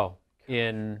 So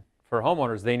for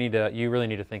homeowners, you really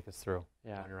need to think this through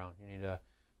on your own. You need to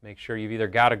make sure you've either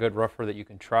got a good roofer that you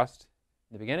can trust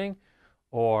in the beginning,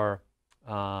 or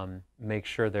make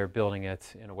sure they're building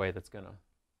it in a way that's going to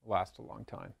last a long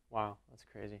time. Wow, that's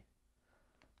crazy.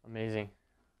 Amazing.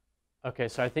 Okay,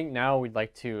 so I think now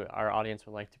our audience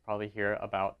would like to probably hear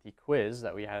about the quiz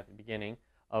that we had at the beginning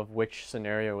of which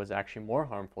scenario was actually more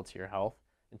harmful to your health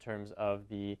in terms of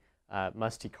the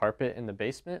musty carpet in the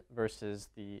basement versus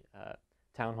the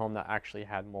townhome that actually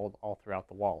had mold all throughout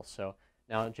the walls. So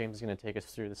now James is going to take us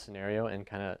through the scenario and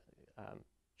kind of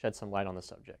shed some light on the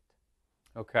subject.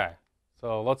 Okay,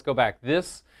 so let's go back.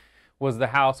 This was the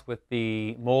house with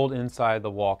the mold inside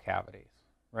the wall cavities,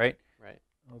 right? Right.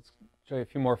 Let's show you a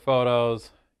few more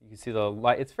photos. You can see the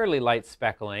light. It's fairly light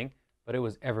speckling, but it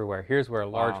was everywhere. Here's where a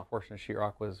large portion of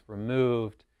sheetrock was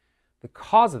removed. The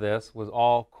cause of this was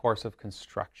all course of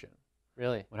construction.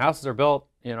 Really? When houses are built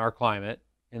in our climate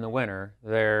in the winter,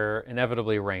 they're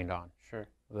inevitably rained on. Sure.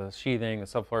 The sheathing, the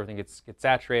subfloor, everything gets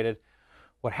saturated.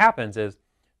 What happens is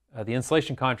the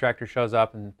insulation contractor shows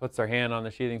up and puts their hand on the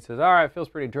sheathing and says, all right, it feels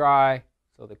pretty dry.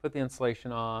 So they put the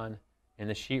insulation on, and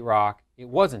the sheetrock, it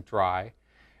wasn't dry.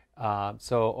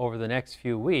 So over the next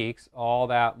few weeks, all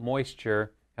that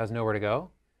moisture has nowhere to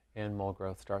go, and mold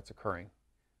growth starts occurring.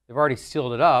 They've already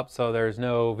sealed it up, so there's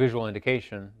no visual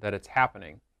indication that it's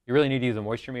happening. You really need to use a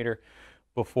moisture meter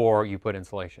before you put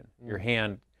insulation. Your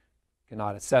hand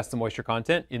cannot assess the moisture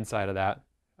content inside of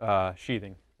that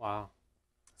sheathing. Wow.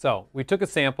 So we took a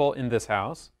sample in this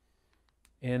house,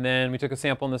 and then we took a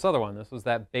sample in this other one. This was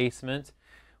that basement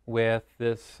with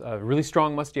this really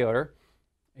strong musty odor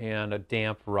and a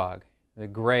damp rug. The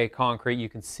gray concrete, you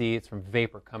can see it's from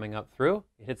vapor coming up through.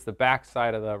 It hits the back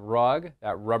side of the rug,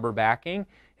 that rubber backing,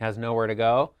 has nowhere to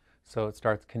go, so it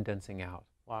starts condensing out.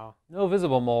 Wow. No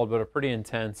visible mold, but a pretty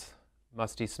intense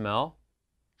musty smell.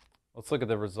 Let's look at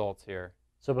the results here.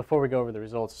 So before we go over the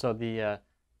results, so the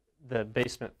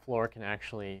basement floor can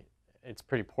actually, it's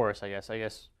pretty porous, I guess. I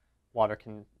guess water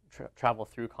can travel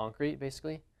through concrete,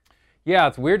 basically? Yeah,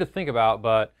 it's weird to think about,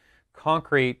 but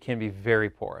concrete can be very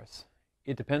porous.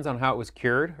 It depends on how it was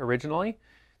cured originally.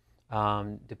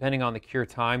 Depending on the cure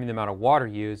time and the amount of water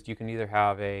used, you can either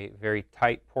have a very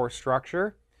tight pore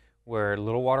structure where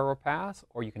little water will pass,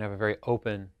 or you can have a very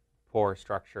open pore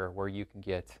structure where you can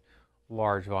get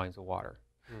large volumes of water.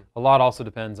 A lot also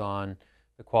depends on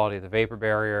the quality of the vapor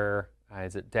barrier.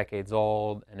 Is it decades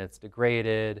old and it's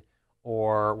degraded?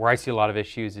 Or where I see a lot of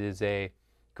issues is a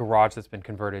garage that's been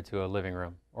converted to a living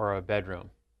room or a bedroom.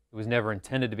 It was never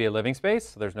intended to be a living space,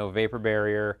 so there's no vapor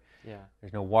barrier,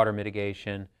 there's no water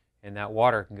mitigation, and that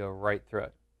water can go right through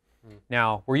it.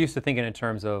 Now, we're used to thinking in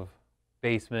terms of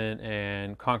basement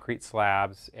and concrete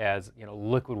slabs as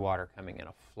liquid water coming in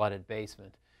a flooded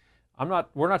basement.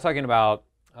 We're not talking about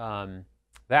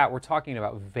that. We're talking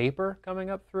about vapor coming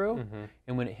up through,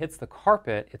 and when it hits the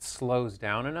carpet, it slows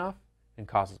down enough and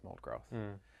causes mold growth. So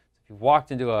if you've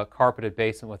walked into a carpeted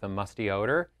basement with a musty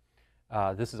odor,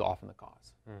 this is often the cause.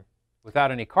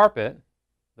 Without any carpet,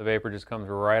 the vapor just comes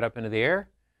right up into the air.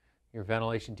 Your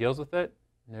ventilation deals with it,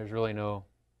 and there's really no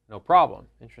problem.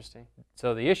 Interesting.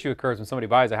 So the issue occurs when somebody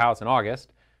buys a house in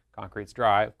August. Concrete's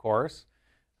dry, of course.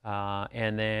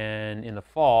 And then in the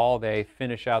fall, they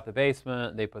finish out the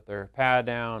basement, they put their pad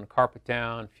down, carpet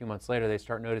down. A few months later, they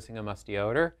start noticing a musty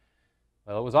odor.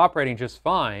 Well, it was operating just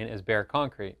fine as bare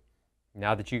concrete.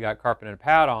 Now that you got carpet and a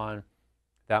pad on,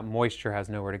 that moisture has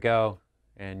nowhere to go,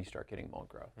 and you start getting mold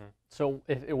growth. So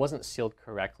if it wasn't sealed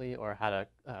correctly or had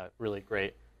a really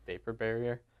great vapor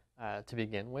barrier to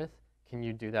begin with, can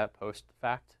you do that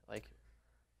post-fact? Like,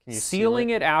 can you Sealing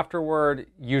seal it afterward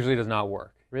usually does not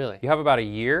work. Really? You have about a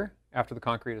year after the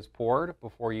concrete is poured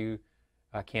before you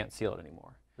can't seal it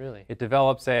anymore. Really? It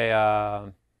develops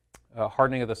a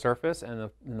hardening of the surface, and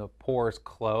the pores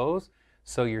close,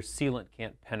 so your sealant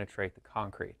can't penetrate the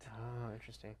concrete. Oh,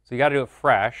 interesting. So you got to do it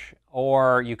fresh,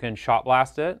 or you can shot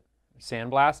blast it,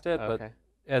 sandblast it, Okay. but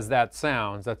as that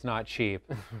sounds, that's not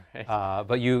cheap. Right.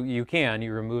 But you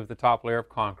remove the top layer of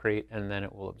concrete, and then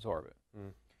it will absorb it.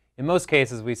 In most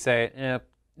cases, we say,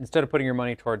 instead of putting your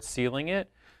money towards sealing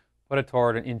it, put it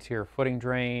toward an interior footing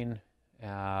drain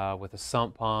with a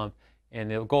sump pump, and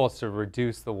the goal is to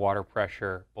reduce the water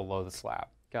pressure below the slab.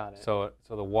 Got it. So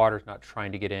the water's not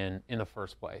trying to get in the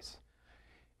first place.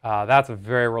 That's a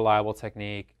very reliable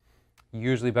technique,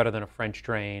 usually better than a French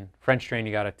drain. French drain,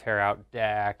 you got to tear out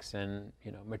decks and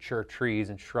mature trees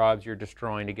and shrubs you're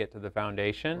destroying to get to the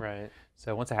foundation. Right.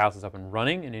 So once a house is up and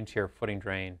running, an interior footing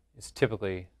drain is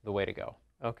typically the way to go.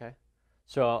 Okay.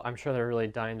 So I'm sure they're really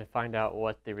dying to find out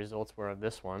what the results were of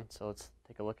this one. So let's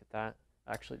take a look at that.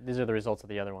 Actually, these are the results of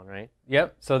the other one, right?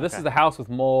 Yep. So this is the house with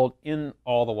mold in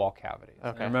all the wall cavities. Okay.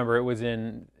 And remember, it was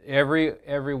in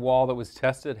every wall that was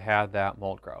tested had that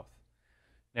mold growth.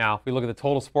 Now, if we look at the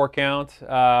total spore count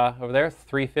over there,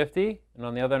 350, and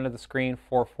on the other end of the screen,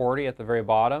 440 at the very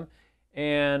bottom.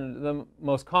 And the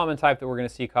most common type that we're going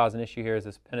to see cause an issue here is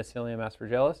this Penicillium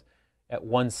aspergillus at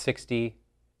 160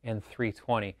 and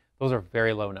 320. Those are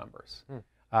very low numbers.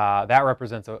 That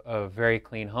represents a very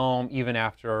clean home. Even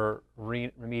after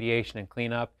remediation and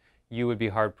cleanup, you would be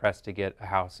hard-pressed to get a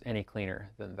house any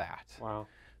cleaner than that. Wow.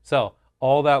 So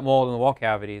all that mold in the wall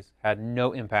cavities had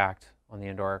no impact on the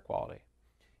indoor air quality.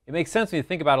 It makes sense when you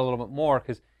think about it a little bit more,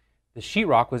 because the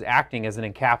sheetrock was acting as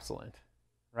an encapsulant,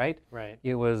 right? Right.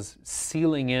 It was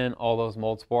sealing in all those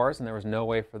mold spores, and there was no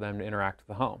way for them to interact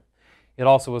with the home. It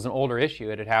also was an older issue.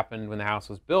 It had happened when the house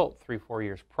was built 3-4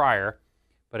 years prior,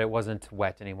 but it wasn't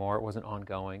wet anymore. It wasn't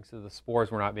ongoing, so the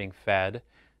spores were not being fed.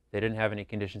 They didn't have any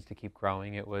conditions to keep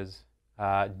growing. It was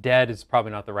dead is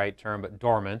probably not the right term, but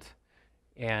dormant.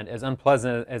 And as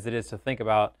unpleasant as it is to think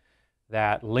about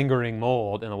that lingering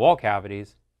mold in the wall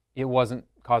cavities, it wasn't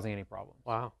causing any problems.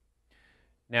 Wow.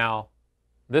 Now,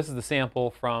 this is the sample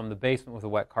from the basement with a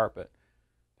wet carpet.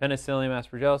 Penicillium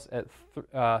aspergillus at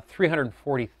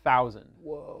 340,000.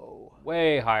 Whoa.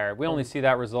 Way higher. We only see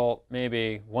that result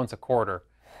maybe once a quarter.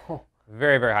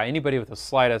 Very, very high. Anybody with the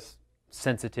slightest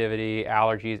sensitivity,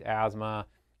 allergies, asthma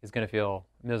is going to feel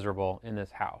miserable in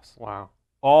this house. Wow.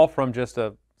 All from just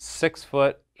a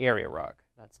 6-foot area rug.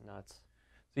 That's nuts.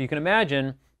 So you can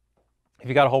imagine if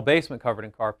you got a whole basement covered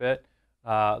in carpet,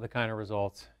 the kind of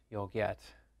results you'll get.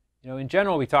 In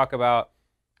general, we talk about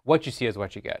what you see is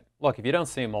what you get. Look, if you don't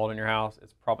see mold in your house,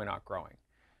 it's probably not growing.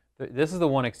 This is the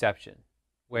one exception,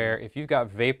 where if you've got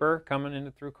vapor coming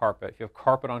in through carpet, if you have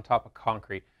carpet on top of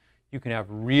concrete, you can have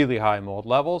really high mold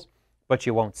levels, but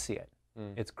you won't see it.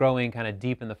 It's growing kind of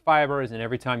deep in the fibers, and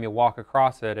every time you walk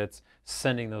across it, it's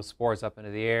sending those spores up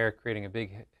into the air, creating a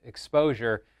big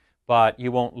exposure, but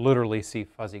you won't literally see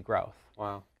fuzzy growth.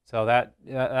 Wow. So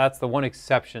that's the one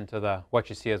exception to the what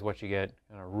you see is what you get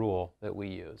kind of rule that we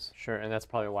use. Sure, and that's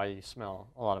probably why you smell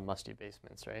a lot of musty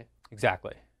basements, right?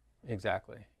 Exactly.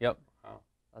 Exactly. Yep. Wow,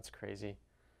 that's crazy.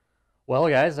 Well,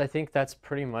 guys, I think that's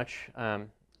pretty much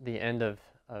the end of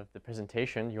the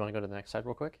presentation. You want to go to the next slide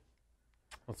real quick?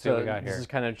 Let's see what we got This here. is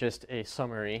kind of just a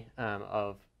summary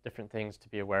of different things to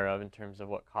be aware of in terms of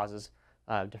what causes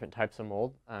different types of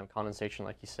mold, condensation,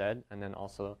 like you said, and then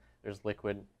also there's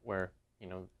liquid where,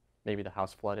 maybe the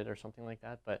house flooded or something like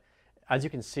that. But as you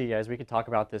can see, guys, we could talk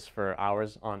about this for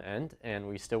hours on end, and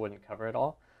we still wouldn't cover it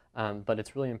all. But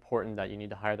it's really important that you need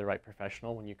to hire the right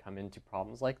professional when you come into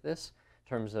problems like this, in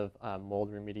terms of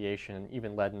mold remediation, and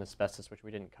even lead and asbestos, which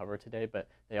we didn't cover today, but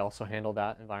they also handle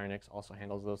that. Environix also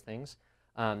handles those things.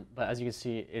 But as you can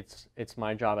see, it's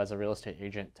my job as a real estate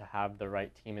agent to have the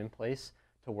right team in place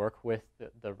to work with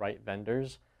the right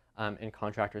vendors and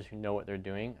contractors who know what they're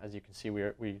doing. As you can see,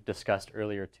 we discussed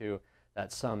earlier too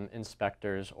that some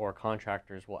inspectors or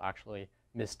contractors will actually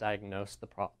misdiagnose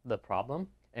the problem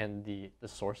and the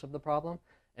source of the problem.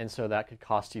 And so that could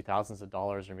cost you thousands of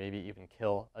dollars or maybe even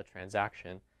kill a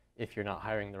transaction if you're not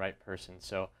hiring the right person.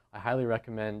 So I highly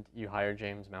recommend you hire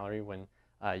James Mallory when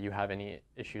you have any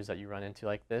issues that you run into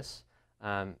like this.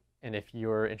 And if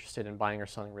you're interested in buying or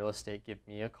selling real estate, give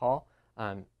me a call.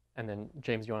 And then,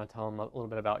 James, you want to tell them a little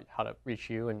bit about how to reach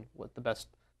you and what the best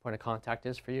point of contact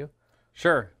is for you?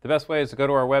 Sure. The best way is to go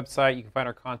to our website. You can find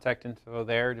our contact info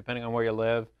there, depending on where you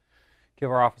live.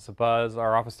 Give our office a buzz.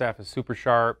 Our office staff is super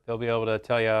sharp. They'll be able to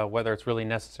tell you whether it's really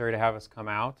necessary to have us come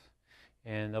out,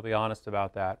 and they'll be honest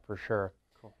about that for sure.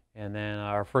 Cool. And then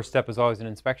our first step is always an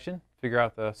inspection. Figure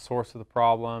out the source of the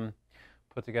problem,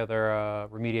 put together a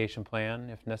remediation plan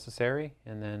if necessary,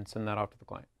 and then send that off to the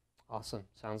client. Awesome.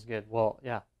 Sounds good. Well,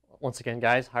 yeah. Once again,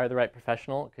 guys, hire the right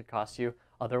professional. It could cost you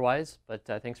otherwise, but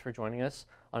thanks for joining us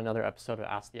on another episode of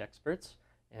Ask the Experts.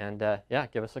 And yeah,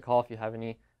 give us a call if you have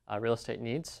any real estate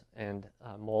needs and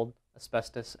mold,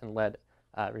 asbestos, and lead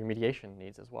remediation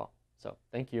needs as well. So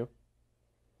thank you.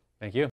 Thank you.